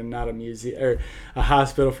broken, not a museum, or a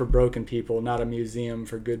hospital for broken people, not a museum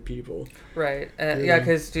for good people. Right. Yeah,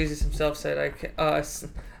 because Jesus himself said,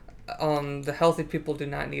 the healthy people do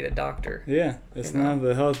not need a doctor. Yeah, it's not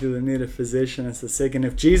the healthy that need a physician, it's the sick. And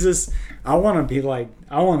if Jesus, I want to be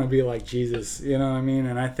like Jesus, you know what I mean?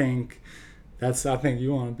 And I think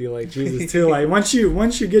you want to be like Jesus too. Like once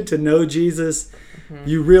you get to know Jesus,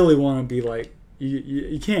 you really want to be like,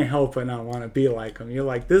 you can't help but not want to be like him. You're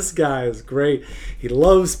like, this guy is great. He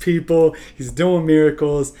loves people. He's doing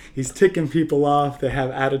miracles. He's ticking people off that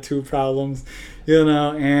have attitude problems,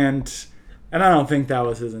 and I don't think that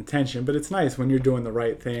was his intention, but it's nice when you're doing the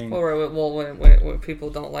right thing. Well, when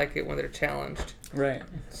people don't like it when they're challenged. Right.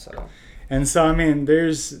 So. And so, I mean,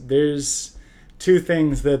 there's two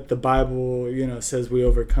things that the Bible, says we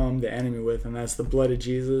overcome the enemy with, and that's the blood of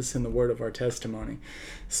Jesus and the word of our testimony.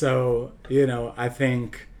 So, I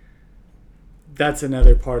think that's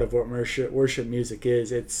another part of what worship music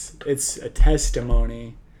is. It's a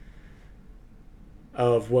testimony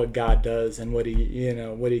of what God does and what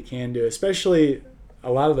he can do. Especially a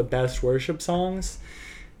lot of the best worship songs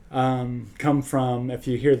come from, if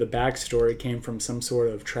you hear the backstory, came from some sort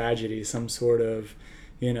of tragedy, some sort of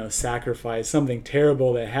sacrifice, something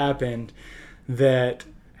terrible that happened that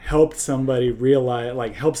helped somebody realize,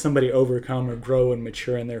 like help somebody overcome or grow and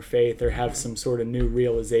mature in their faith, or have some sort of new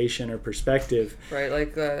realization or perspective. Right,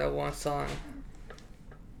 like that one song.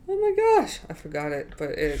 Oh my gosh, I forgot it,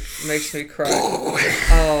 but it makes me cry.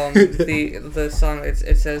 The song,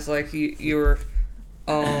 it says like you were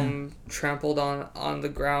trampled on the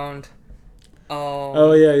ground.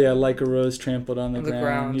 Oh yeah, like a rose trampled on the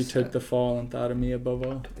ground. You took the fall and thought of me above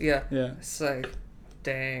all. Yeah. Yeah. It's like,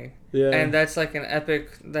 dang. Yeah. And that's like an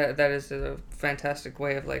epic. That is a fantastic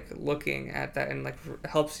way of like looking at that, and like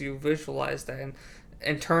helps you visualize that and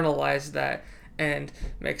internalize that, and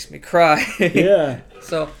makes me cry. Yeah.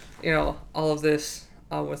 So all of this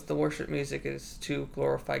with the worship music is to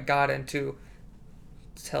glorify God and to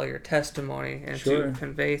tell your testimony and to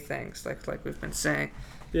convey things like we've been saying.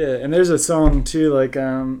 Yeah, and there's a song too, like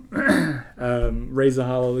Raise a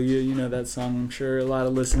Hallelujah. That song, I'm sure a lot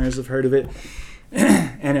of listeners have heard of it.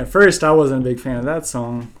 And at first I wasn't a big fan of that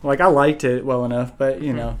song. Like I liked it well enough, but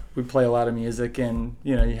we play a lot of music, and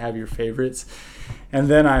you have your favorites. And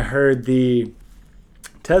then I heard the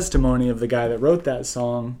testimony of the guy that wrote that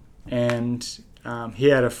song, and he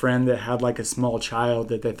had a friend that had like a small child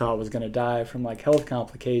that they thought was going to die from like health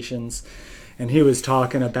complications, and he was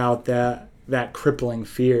talking about that crippling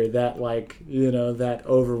fear, that that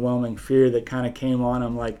overwhelming fear that kind of came on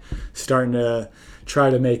him, like starting to try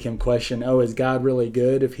to make him question, is God really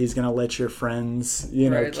good if he's going to let your friend's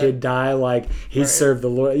kid die? Like he served the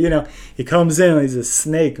Lord. He comes in, he's a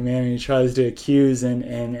snake, man, and he tries to accuse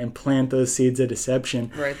and plant those seeds of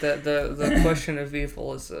deception. Right. The question of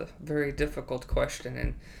evil is a very difficult question,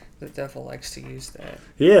 and the devil likes to use that.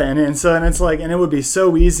 Yeah, and it's like, and it would be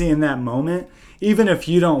so easy in that moment, even if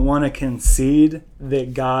you don't want to concede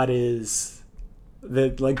that God isn't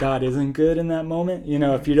good in that moment.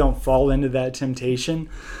 If you don't fall into that temptation,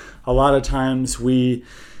 a lot of times we,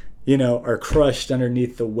 are crushed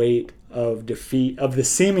underneath the weight of defeat, of the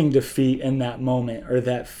seeming defeat in that moment, or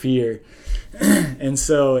that fear. And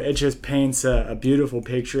so it just paints a beautiful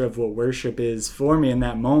picture of what worship is for me in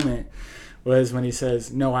that moment. Was when he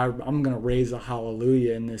says, no, I'm going to raise a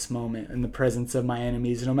hallelujah in this moment in the presence of my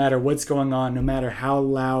enemies. No matter what's going on, no matter how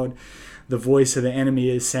loud the voice of the enemy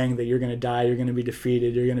is saying that you're going to die, you're going to be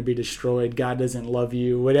defeated, you're going to be destroyed, God doesn't love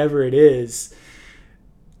you, whatever it is,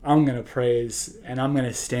 I'm going to praise, and I'm going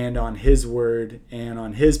to stand on his word and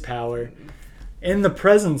on his power in the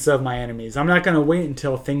presence of my enemies. I'm not going to wait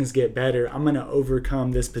until things get better. I'm going to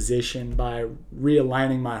overcome this position by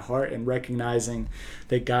realigning my heart and recognizing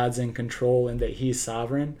that God's in control and that he's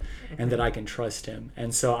sovereign and that I can trust him.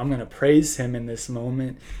 And so I'm going to praise him in this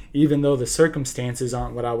moment, even though the circumstances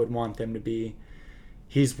aren't what I would want them to be.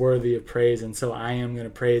 He's worthy of praise, and so I am going to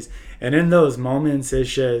praise. And in those moments,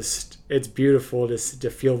 it's beautiful to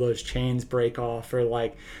feel those chains break off, or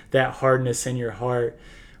like that hardness in your heart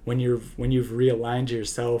when you've realigned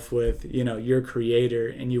yourself with your Creator,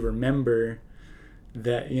 and you remember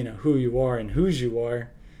that who you are and whose you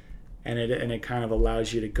are, and it kind of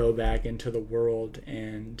allows you to go back into the world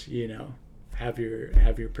and have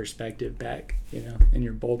your perspective back, and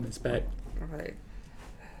your boldness back. Right.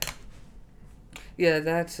 Yeah,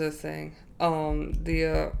 that's the thing. Knowing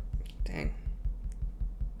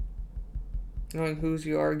whose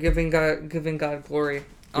you are, giving God glory,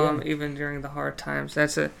 even during the hard times.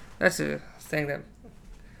 That's a thing that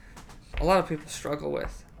a lot of people struggle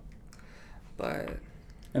with.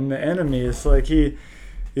 And the enemy is like there's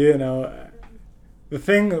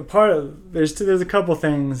a couple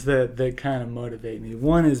things that kind of motivate me.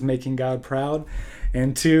 One is making God proud,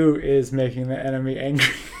 and two is making the enemy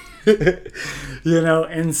angry.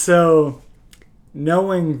 And so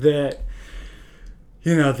knowing that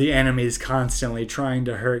the enemy is constantly trying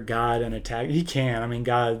to hurt God and attack, he can. I mean,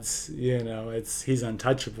 God's he's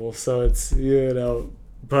untouchable, so it's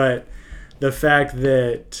but the fact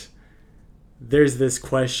that there's this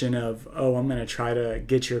question of, I'm going to try to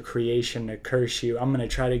get your creation to curse you. I'm going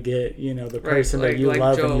to try to get the person that you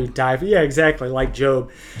love Job. And you die for. Yeah, exactly, like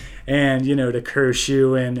Job. And to curse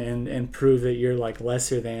you and prove that you're like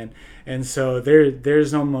lesser than. And so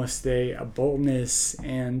there's almost a boldness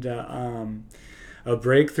and a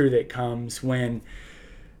breakthrough that comes when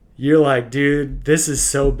you're like, dude, this is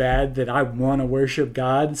so bad that I want to worship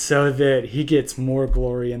God so that he gets more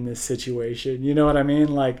glory in this situation. You know what I mean?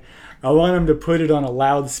 Like, I want him to put it on a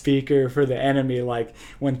loudspeaker for the enemy, like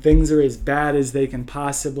when things are as bad as they can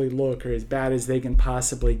possibly look, or as bad as they can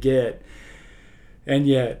possibly get, and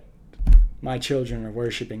yet my children are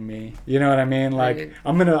worshiping me. You know what I mean? Like, right.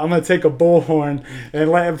 I'm gonna take a bullhorn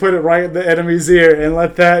and put it right in the enemy's ear and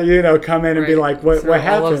let that come in and be like, what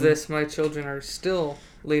happened? All of this, my children are still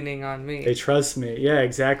leaning on me. They trust me. Yeah,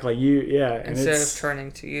 exactly. Instead of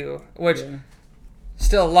turning to you, which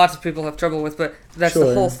still lots of people have trouble with, but that's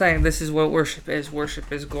the whole thing. This is what worship is.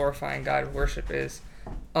 Worship is glorifying God. Worship is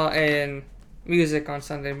in music on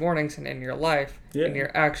Sunday mornings and in your life, in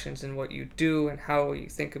your actions and what you do and how you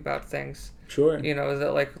think about things. Sure.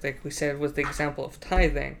 That like we said with the example of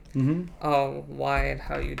tithing, why and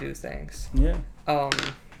how you do things. Yeah.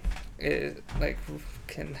 Is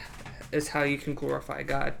how you can glorify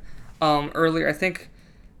God. Earlier, I think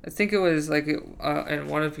it was like in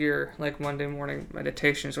one of your like Monday morning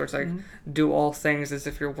meditations where it's like do all things as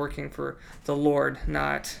if you're working for the Lord,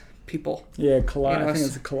 not people. Yeah, I think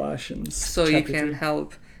it's Colossians. So you can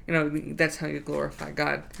help. That's how you glorify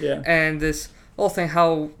God. Yeah. And this whole thing,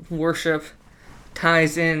 how worship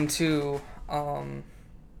ties into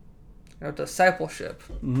discipleship.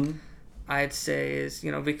 I'd say is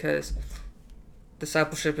because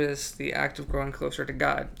discipleship is the act of growing closer to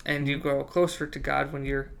God, and you grow closer to God when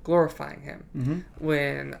you're glorifying him,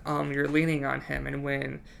 when you're leaning on him, and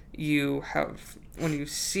when you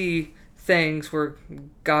see things where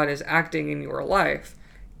God is acting in your life,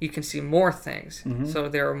 you can see more things. So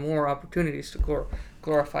there are more opportunities to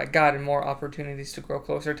glorify God and more opportunities to grow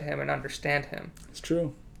closer to him and understand him. It's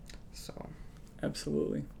true. So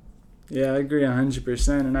absolutely. Yeah, I agree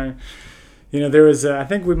 100%. And there was I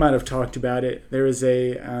think we might have talked about it. There was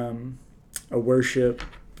a worship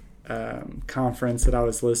conference that I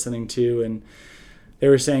was listening to, and they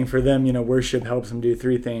were saying for them, worship helps them do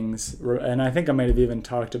three things. And I think I might have even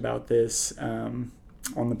talked about this on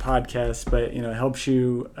the podcast, but, it helps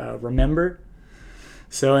you remember.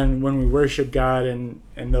 So, and when we worship God in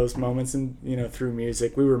those moments, and through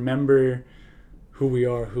music, we remember who we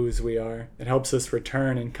are, whose we are. It helps us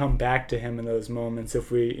return and come back to Him in those moments.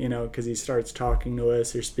 If we, because He starts talking to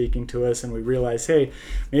us or speaking to us, and we realize, hey,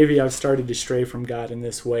 maybe I've started to stray from God in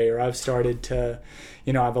this way, or I've started to,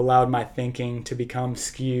 I've allowed my thinking to become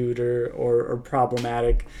skewed or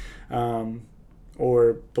problematic.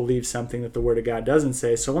 Or believe something that the Word of God doesn't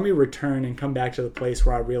say. So let me return and come back to the place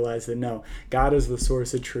where I realize that no, God is the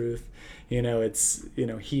source of truth. He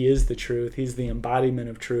is the truth. He's the embodiment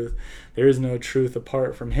of truth. There is no truth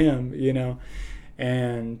apart from Him,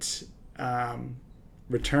 and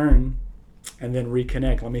return and then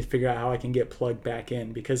reconnect. Let me figure out how I can get plugged back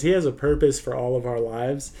in, because He has a purpose for all of our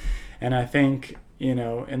lives. And I think,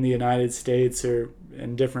 in the United States or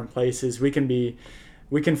in different places, we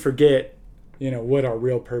can forget what our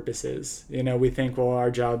real purpose is. We think, well,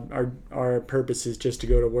 our job, our purpose is just to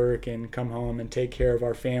go to work and come home and take care of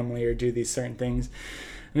our family or do these certain things.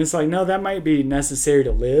 And it's like, no, that might be necessary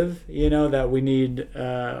to live, that we need,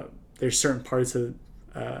 there's certain parts of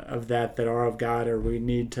that are of God, or we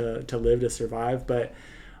need to live to survive. But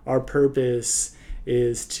our purpose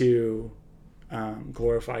is to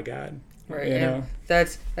glorify God. Right. And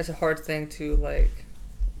that's a hard thing to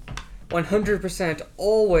 100%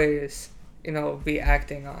 always be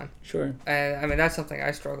acting on. Sure. And I mean, that's something I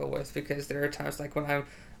struggle with, because there are times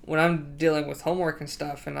when I'm dealing with homework and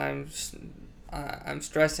stuff, and I'm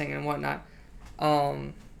stressing and whatnot.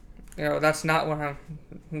 That's not when I'm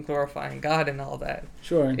glorifying God and all that.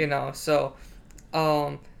 Sure. So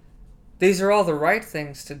these are all the right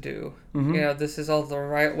things to do. Mm-hmm. This is all the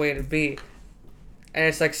right way to be. And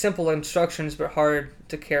it's simple instructions but hard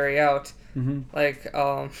to carry out.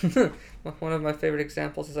 Mm-hmm. One of my favorite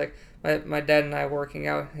examples is my dad and I working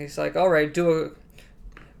out. He's like, all right, do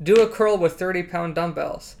a curl with 30-pound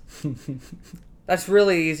dumbbells. That's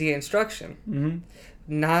really easy instruction. Mm-hmm.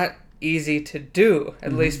 Not easy to do,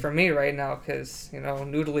 at least for me right now, because,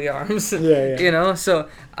 noodly arms. Yeah. So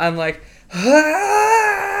I'm like,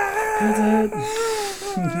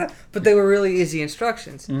 but they were really easy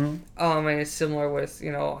instructions. Mm-hmm. And it's similar with,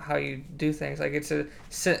 how you do things.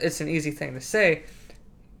 It's an easy thing to say.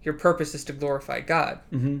 Your purpose is to glorify God.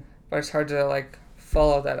 Mm-hmm. But it's hard to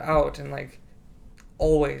follow that out and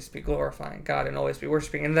always be glorifying God and always be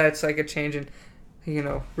worshiping. And that's a change in,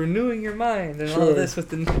 renewing your mind and all of this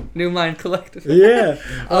with the New Mind Collective. Yeah.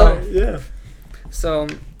 Yeah. So,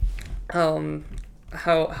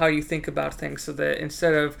 how you think about things, so that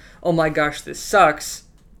instead of, oh my gosh, this sucks,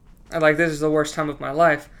 this is the worst time of my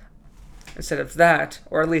life, instead of that,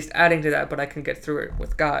 or at least adding to that, but I can get through it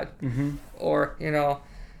with God. Mm-hmm. Or,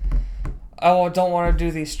 I don't want to do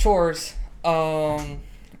these chores,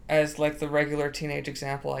 as the regular teenage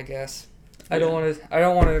example, I guess. I don't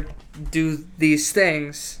want to do these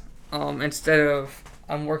things, instead of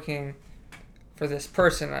I'm working for this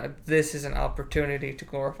person. This is an opportunity to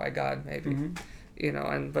glorify God, maybe.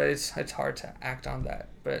 Mm-hmm. But it's hard to act on that,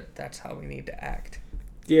 but that's how we need to act.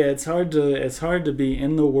 Yeah, it's hard to be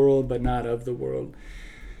in the world but not of the world.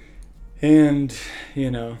 And,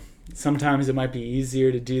 sometimes it might be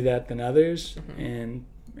easier to do that than others. Mm-hmm. And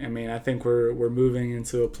I mean, I think we're moving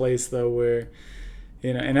into a place though where,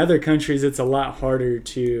 in other countries it's a lot harder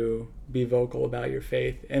to be vocal about your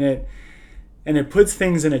faith, and it puts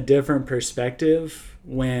things in a different perspective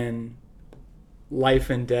when life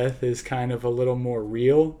and death is kind of a little more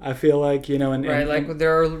real, I feel like, and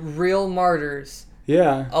there are real martyrs.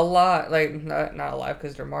 Yeah. A lot, not alive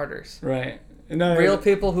because they're martyrs. Right. Real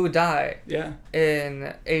people who die. Yeah.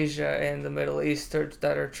 In Asia and the Middle East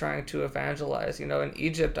that are trying to evangelize. In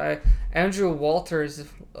Egypt, Andrew Walters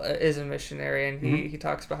is a missionary, and he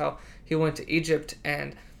talks about how he went to Egypt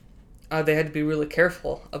and they had to be really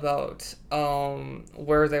careful about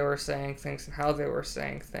where they were saying things and how they were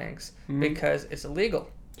saying things, because it's illegal.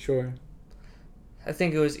 Sure. I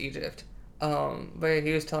think it was Egypt. But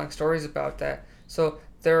he was telling stories about that. So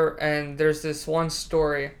there's this one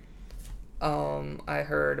story I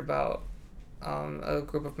heard about a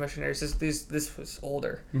group of missionaries. This was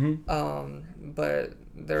older. Mm-hmm. But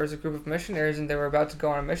there was a group of missionaries, and they were about to go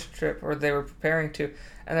on a mission trip, or they were preparing to,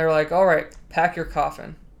 and they were like, all right, pack your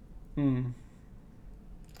coffin.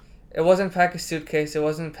 It wasn't pack a suitcase, it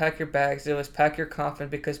wasn't pack your bags, it was pack your coffin,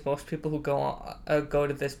 because most people who go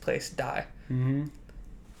to this place die. Mm-hmm.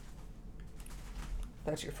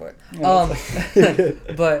 That's your foot. Oh,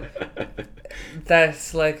 But that's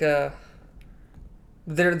so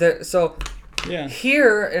yeah.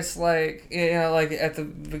 Here it's at the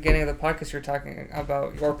beginning of the podcast you're talking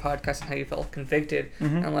about your podcast and how you felt convicted,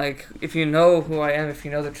 and if you know who I am, if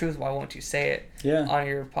you know the truth, why won't you say it on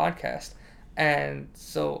your podcast? And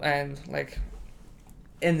so, and like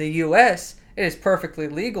in the U.S., it is perfectly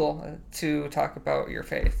legal to talk about your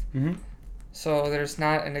faith. Mm-hmm. So there's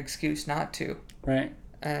not an excuse not to. Right.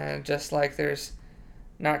 And just like there's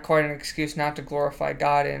not quite an excuse not to glorify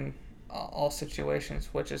God in all situations,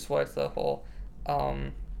 which is what the whole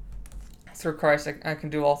through Christ I can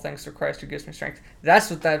do all things through Christ who gives me strength. That's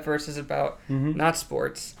what that verse is about, Mm-hmm. not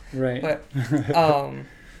sports. Right. But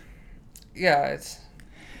yeah, it's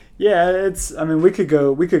I mean, we could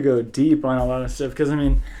go deep on a lot of stuff because I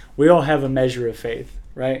mean, we all have a measure of faith,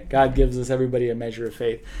 right? God gives us everybody a measure of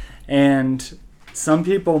faith, and some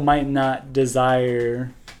people might not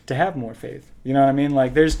desire to have more faith. You know what I mean?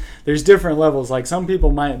 Like there's different levels. Like some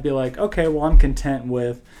people might be like, okay, well, I'm content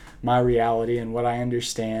with my reality and what I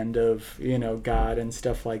understand of, God and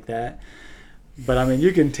stuff like that. But I mean,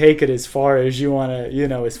 you can take it as far as you want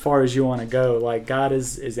to, as far as you want to go. Like God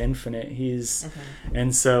is infinite. He's,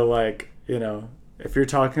 and so like, if you're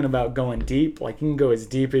talking about going deep, like you can go as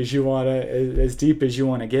deep as you want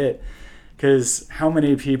to get. Because how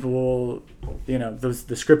many people,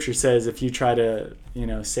 the scripture says if you try to,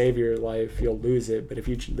 save your life, you'll lose it. But if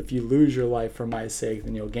you lose your life for my sake,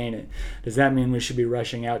 then you'll gain it. Does that mean we should be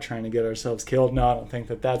rushing out trying to get ourselves killed? No, I don't think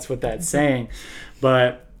that's what that's saying.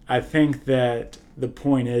 But I think that the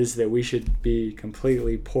point is that we should be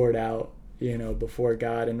completely poured out, before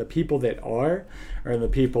God. And the people that are, or the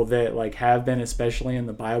people that like have been, especially in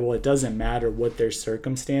the Bible, it doesn't matter what their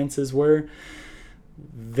circumstances were.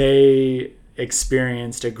 They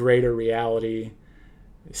experienced a greater reality.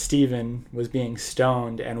 Stephen was being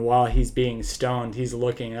stoned, and while he's being stoned, he's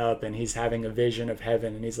looking up and he's having a vision of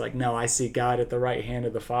heaven, and he's like, no, I see God at the right hand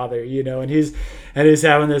of the Father, and he's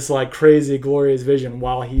having this like crazy glorious vision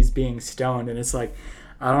while he's being stoned. And it's like,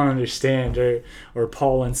 I don't understand. Or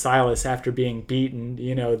Paul and Silas, after being beaten,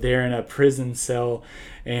 they're in a prison cell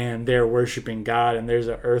and they're worshiping God, and there's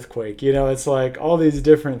an earthquake. It's like all these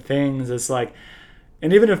different things. It's like,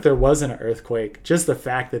 and even if there wasn't an earthquake, just the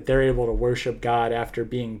fact that they're able to worship God after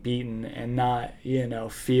being beaten and not,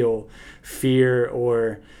 feel fear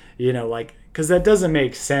or, because that doesn't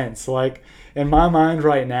make sense. Like in my mind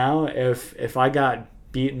right now, if I got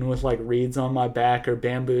beaten with like reeds on my back or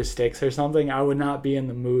bamboo sticks or something, I would not be in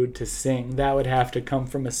the mood to sing. That would have to come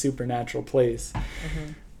from a supernatural place.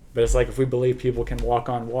 Mm-hmm. But it's like if we believe people can walk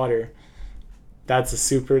on water, that's a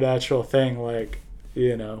supernatural thing. Like,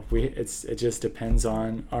 it just depends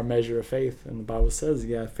on our measure of faith. And the Bible says,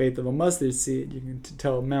 faith of a mustard seed, you can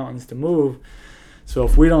tell mountains to move. So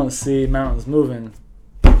if we don't see mountains moving,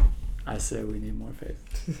 I say we need more faith.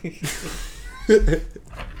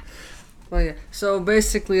 Well, yeah. So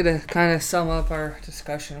basically, to kind of sum up our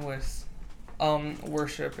discussion with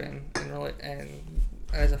worship and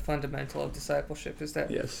as a fundamental of discipleship, is that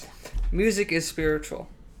yes, music is spiritual.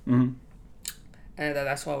 Mm-hmm. And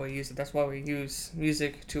that's why we use it. That's why we use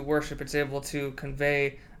music to worship. It's able to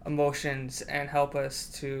convey emotions and help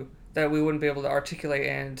us that we wouldn't be able to articulate,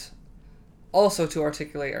 and also to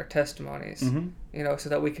articulate our testimonies, mm-hmm. So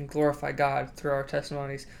that we can glorify God through our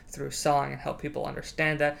testimonies, through song, and help people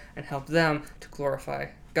understand that and help them to glorify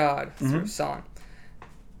God mm-hmm. through song.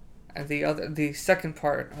 And the second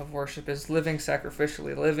part of worship is living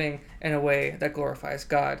sacrificially, living in a way that glorifies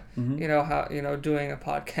God. Mm-hmm. Doing a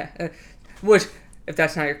podcast, which, if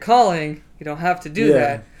that's not your calling, you don't have to do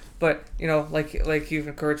that. But like you've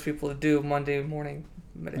encouraged people to do Monday morning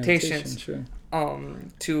meditations, sure.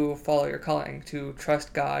 To follow your calling, to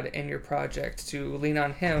trust God in your project, to lean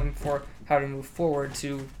on Him for how to move forward,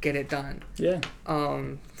 to get it done. Yeah.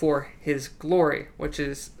 For His glory, which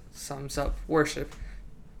sums up worship,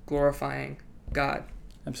 glorifying God.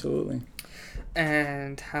 Absolutely.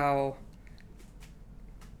 And how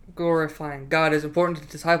glorifying God is important to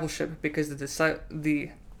discipleship, because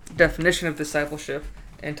the definition of discipleship,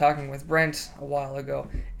 in talking with Brent a while ago,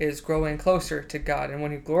 is growing closer to God. And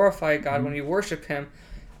when you glorify God, mm-hmm. when you worship Him,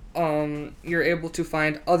 you're able to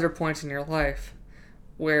find other points in your life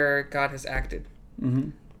where God has acted.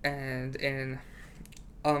 Mm-hmm. And in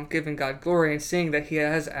giving God glory and seeing that He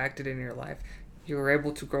has acted in your life, you're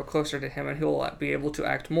able to grow closer to Him, and He will be able to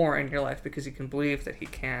act more in your life because you can believe that He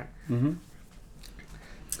can. Mm-hmm.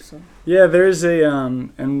 So. Yeah, there's a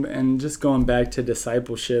and just going back to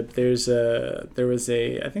discipleship, there was a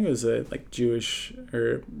I think it was a like Jewish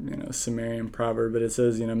or Sumerian proverb, but it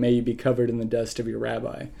says may you be covered in the dust of your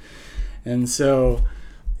rabbi. And so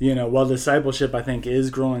while discipleship I think is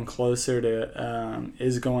growing closer to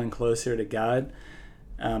God,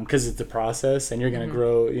 because it's a process, and you're going to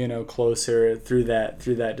mm-hmm. grow closer through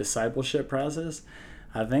that discipleship process.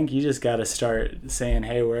 I think you just got to start saying,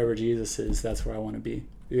 hey, wherever Jesus is, that's where I want to be.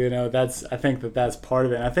 I think that's part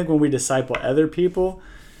of it. And I think when we disciple other people,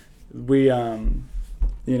 we,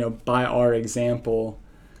 by our example,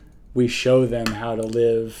 we show them how to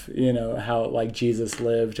live, how like Jesus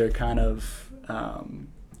lived, or kind of,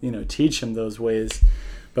 teach them those ways.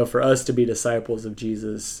 But for us to be disciples of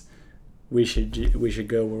Jesus, we should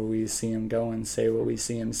go where we see him going, say what we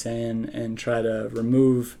see him saying, and try to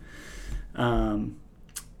remove,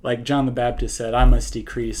 like John the Baptist said, I must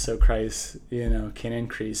decrease so Christ, can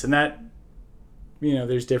increase. And that,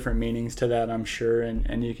 there's different meanings to that, I'm sure,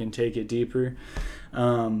 and you can take it deeper.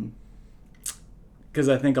 Because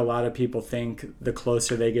I think a lot of people think the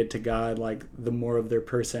closer they get to God, like the more of their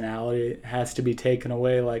personality has to be taken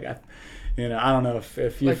away. Like, I don't know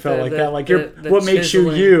if you like felt like that. Like, what makes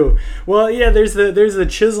you you? Well, yeah, there's the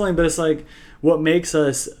chiseling, but it's like what makes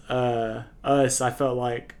us us. I felt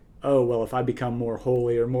like, oh well, if I become more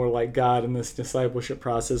holy or more like God in this discipleship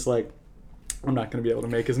process, like I'm not going to be able to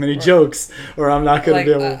make as many jokes, or I'm not going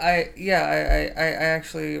to be able. I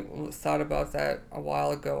actually thought about that a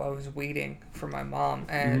while ago. I was weeding for my mom,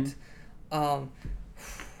 and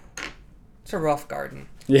it's a rough garden.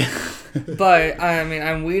 Yeah. But I mean,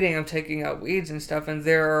 I'm weeding. I'm taking out weeds and stuff, and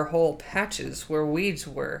there are whole patches where weeds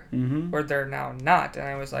were, where they're now not. And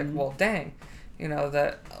I was like, well, dang.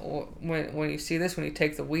 That when you see this, when you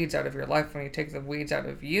take the weeds out of your life, when you take the weeds out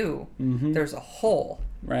of you, there's a hole.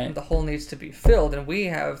 Right. And the hole needs to be filled. And we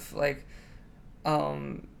have, like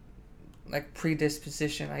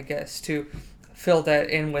predisposition, I guess, to fill that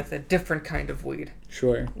in with a different kind of weed.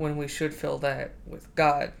 Sure. When we should fill that with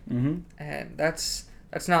God. And that's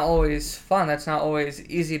not always fun. That's not always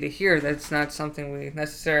easy to hear. That's not something we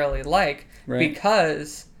necessarily like. Right.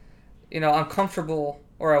 Because, I'm comfortable,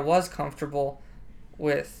 or I was comfortable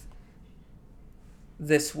with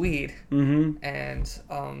this weed, and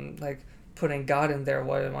putting God in there.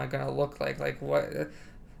 What am I going to look like? Like what,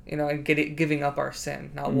 and giving up our sin,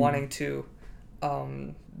 not wanting to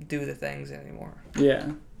do the things anymore.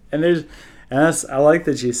 Yeah, and I like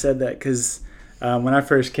that you said that, because when I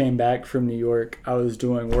first came back from New York, I was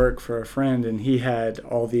doing work for a friend, and he had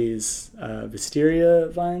all these wisteria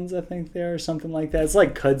vines, I think they are, or something like that. It's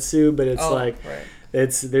like kudzu, but it's right.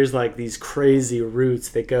 There's like these crazy roots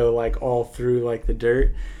that go like all through like the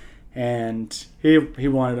dirt, and he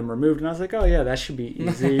wanted them removed, and I was like, oh yeah, that should be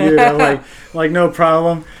easy, like no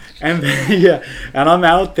problem. And then, and I'm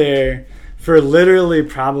out there for literally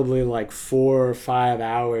probably like 4 or 5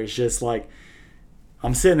 hours, just like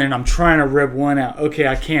I'm sitting there and I'm trying to rip one out. Okay,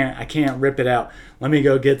 I can't rip it out. Let me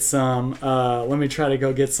go get some. Let me try to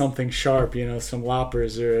go get something sharp, some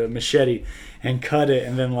loppers or a machete, and cut it.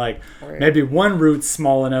 And then maybe one root's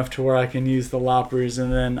small enough to where I can use the loppers,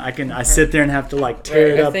 and then I sit there and have to tear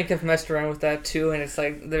it up. I think I've messed around with that too, and it's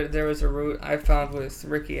like there was a root I found with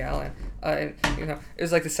Ricky Allen. And it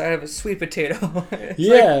was like the side of a sweet potato. It's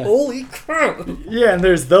like, holy crap! Yeah, and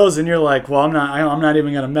there's those, and you're like, well, I'm not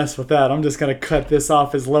even gonna mess with that. I'm just gonna cut this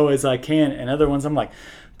off as low as I can. And other ones, I'm like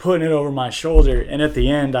putting it over my shoulder. And at the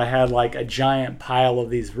end, I had like a giant pile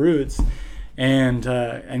of these roots, and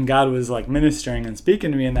God was like ministering and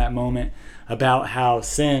speaking to me in that moment about how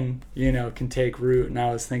sin, can take root. And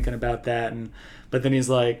I was thinking about that, but then he's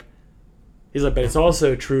like, but it's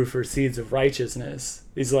also true for seeds of righteousness.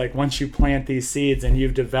 He's like, once you plant these seeds and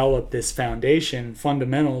you've developed this foundation,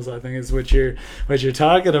 fundamentals, I think is what you're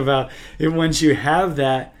talking about. Once you have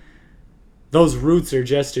that, those roots are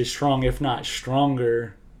just as strong, if not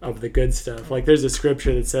stronger, of the good stuff. Like there's a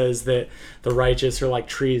scripture that says that the righteous are like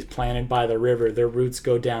trees planted by the river. Their roots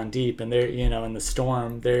go down deep, and they're, in the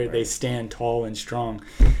storm, they stand tall and strong.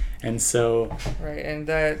 And so right, and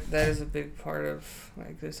that is a big part of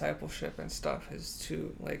like discipleship and stuff, is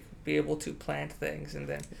to like be able to plant things, and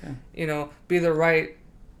then be the right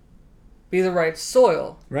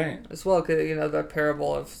soil, right, as well. Because the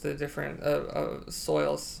parable of the different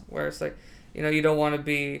soils, where it's like you don't want to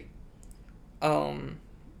be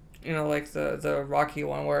like the rocky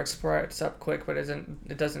one where it sprouts up quick but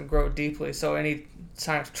it doesn't grow deeply, so any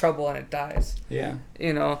sign of trouble and it dies. Yeah.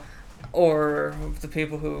 Or the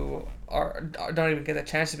people who don't even get a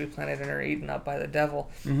chance to be planted and are eaten up by the devil.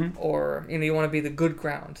 Or you want to be the good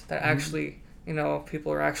ground that actually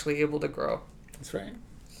people are actually able to grow. That's right.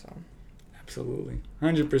 So absolutely,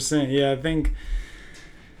 100%. Yeah,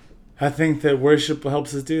 I think that worship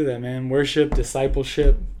helps us do that, man. Worship,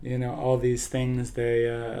 discipleship, all these things,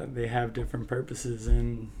 they have different purposes,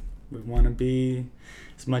 and we want to be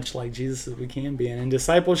as much like Jesus as we can be. And in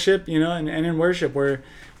discipleship, and in worship, we're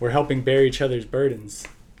helping bear each other's burdens.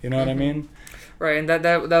 You know what I mean? Right, and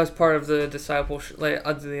that was part of the discipleship,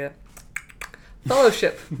 the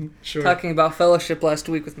fellowship. Sure. Talking about fellowship last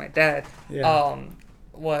week with my dad. Yeah.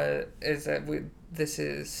 this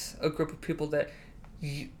is a group of people that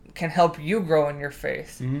can help you grow in your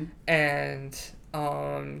faith, and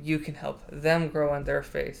you can help them grow in their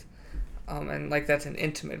faith, and like that's an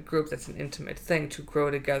intimate group, that's an intimate thing to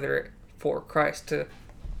grow together for Christ, to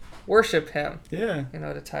worship Him. Yeah.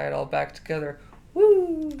 To tie it all back together.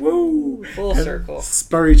 Woo! Woo! Full circle.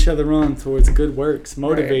 Spur each other on towards good works.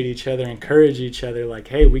 Motivate each other. Encourage each other. Like,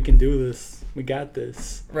 hey, we can do this. We got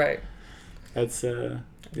this. Right. That's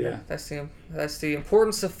That's the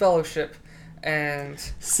importance of fellowship, and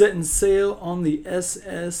setting sail on the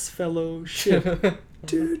SS Fellowship.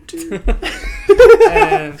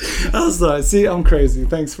 And I'm sorry. See, I'm crazy.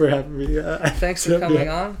 Thanks for having me. Thanks for coming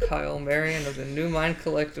on, Kyle Marion of the New Mind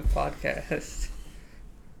Collective podcast.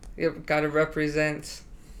 Yep, got to represent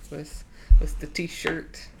with the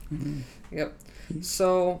T-shirt. Mm-hmm. Yep.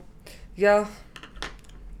 So, yeah,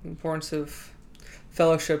 importance of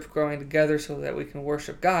fellowship, growing together so that we can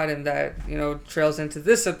worship God, and that trails into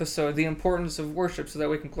this episode, the importance of worship so that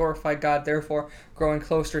we can glorify God, therefore growing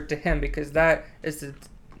closer to Him, because that is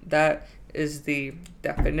the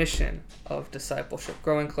definition of discipleship,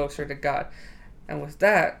 growing closer to God. And with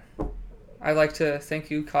that, I'd like to thank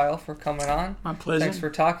you, Kyle, for coming on. My pleasure. Thanks for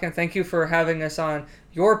talking. Thank you for having us on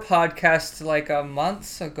your podcast like a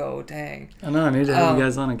month ago. Dang. I know. I need to have you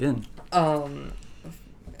guys on again.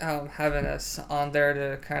 Having us on there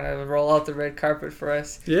to kind of roll out the red carpet for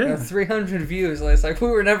us. Yeah. 300 views. It's like we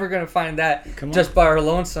were never going to find that just by our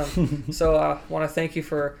lonesome. So I want to thank you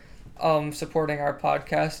for supporting our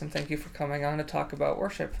podcast, and thank you for coming on to talk about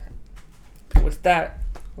worship. With that,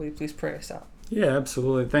 will you please pray us out? Yeah,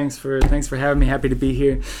 absolutely. Thanks for having me. Happy to be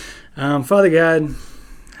here. Father God,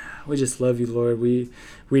 we just love you, Lord. We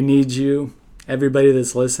need you. Everybody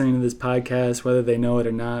that's listening to this podcast, whether they know it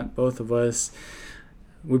or not, both of us,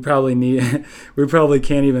 we probably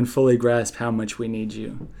can't even fully grasp how much we need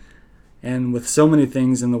you. And with so many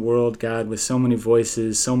things in the world, God, with so many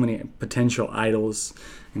voices, so many potential idols,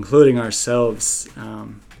 including ourselves,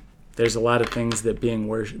 there's a lot of things being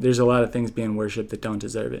worshipped that don't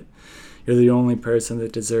deserve it. You're the only person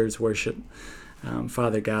that deserves worship,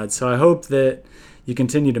 Father God. So I hope that you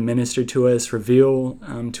continue to minister to us, reveal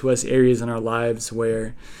to us areas in our lives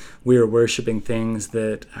where we are worshiping things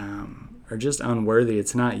that are just unworthy.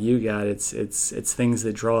 It's not you, God. It's things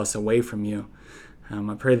that draw us away from you.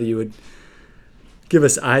 I pray that you would give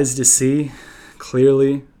us eyes to see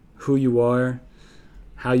clearly who you are,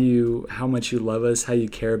 how much you love us, how you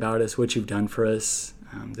care about us, what you've done for us,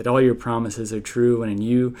 that all your promises are true, and in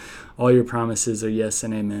you, all your promises are yes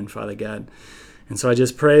and amen, Father God. And so I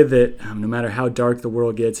just pray that no matter how dark the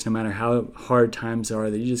world gets, no matter how hard times are,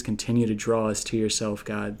 that you just continue to draw us to yourself,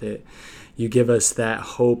 God, that you give us that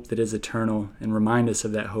hope that is eternal, and remind us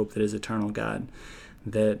of that hope that is eternal, God,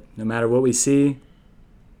 that no matter what we see,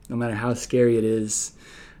 no matter how scary it is,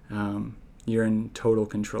 you're in total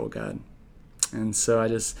control, God. And so I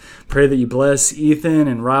just pray that you bless Ethan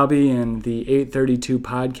and Robbie and the 832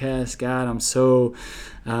 podcast. God, I'm so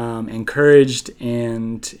encouraged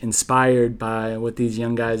and inspired by what these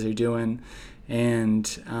young guys are doing. And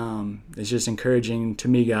it's just encouraging to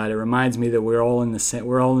me, God. It reminds me that we're all in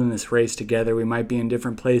this race together. We might be in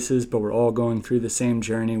different places, but we're all going through the same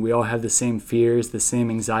journey. We all have the same fears, the same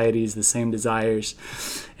anxieties, the same desires.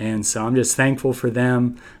 And so I'm just thankful for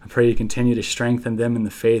them. I pray you continue to strengthen them in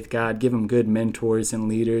the faith, God. Give them good mentors and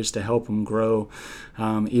leaders to help them grow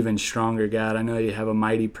even stronger, God. I know you have a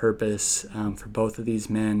mighty purpose for both of these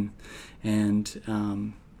men,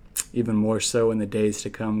 and even more so in the days to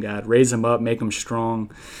come, God. Raise them up, make them strong,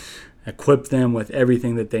 equip them with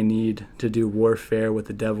everything that they need to do warfare with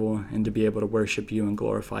the devil and to be able to worship you and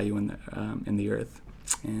glorify you in the earth.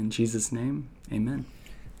 In Jesus' name, amen.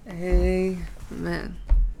 Amen.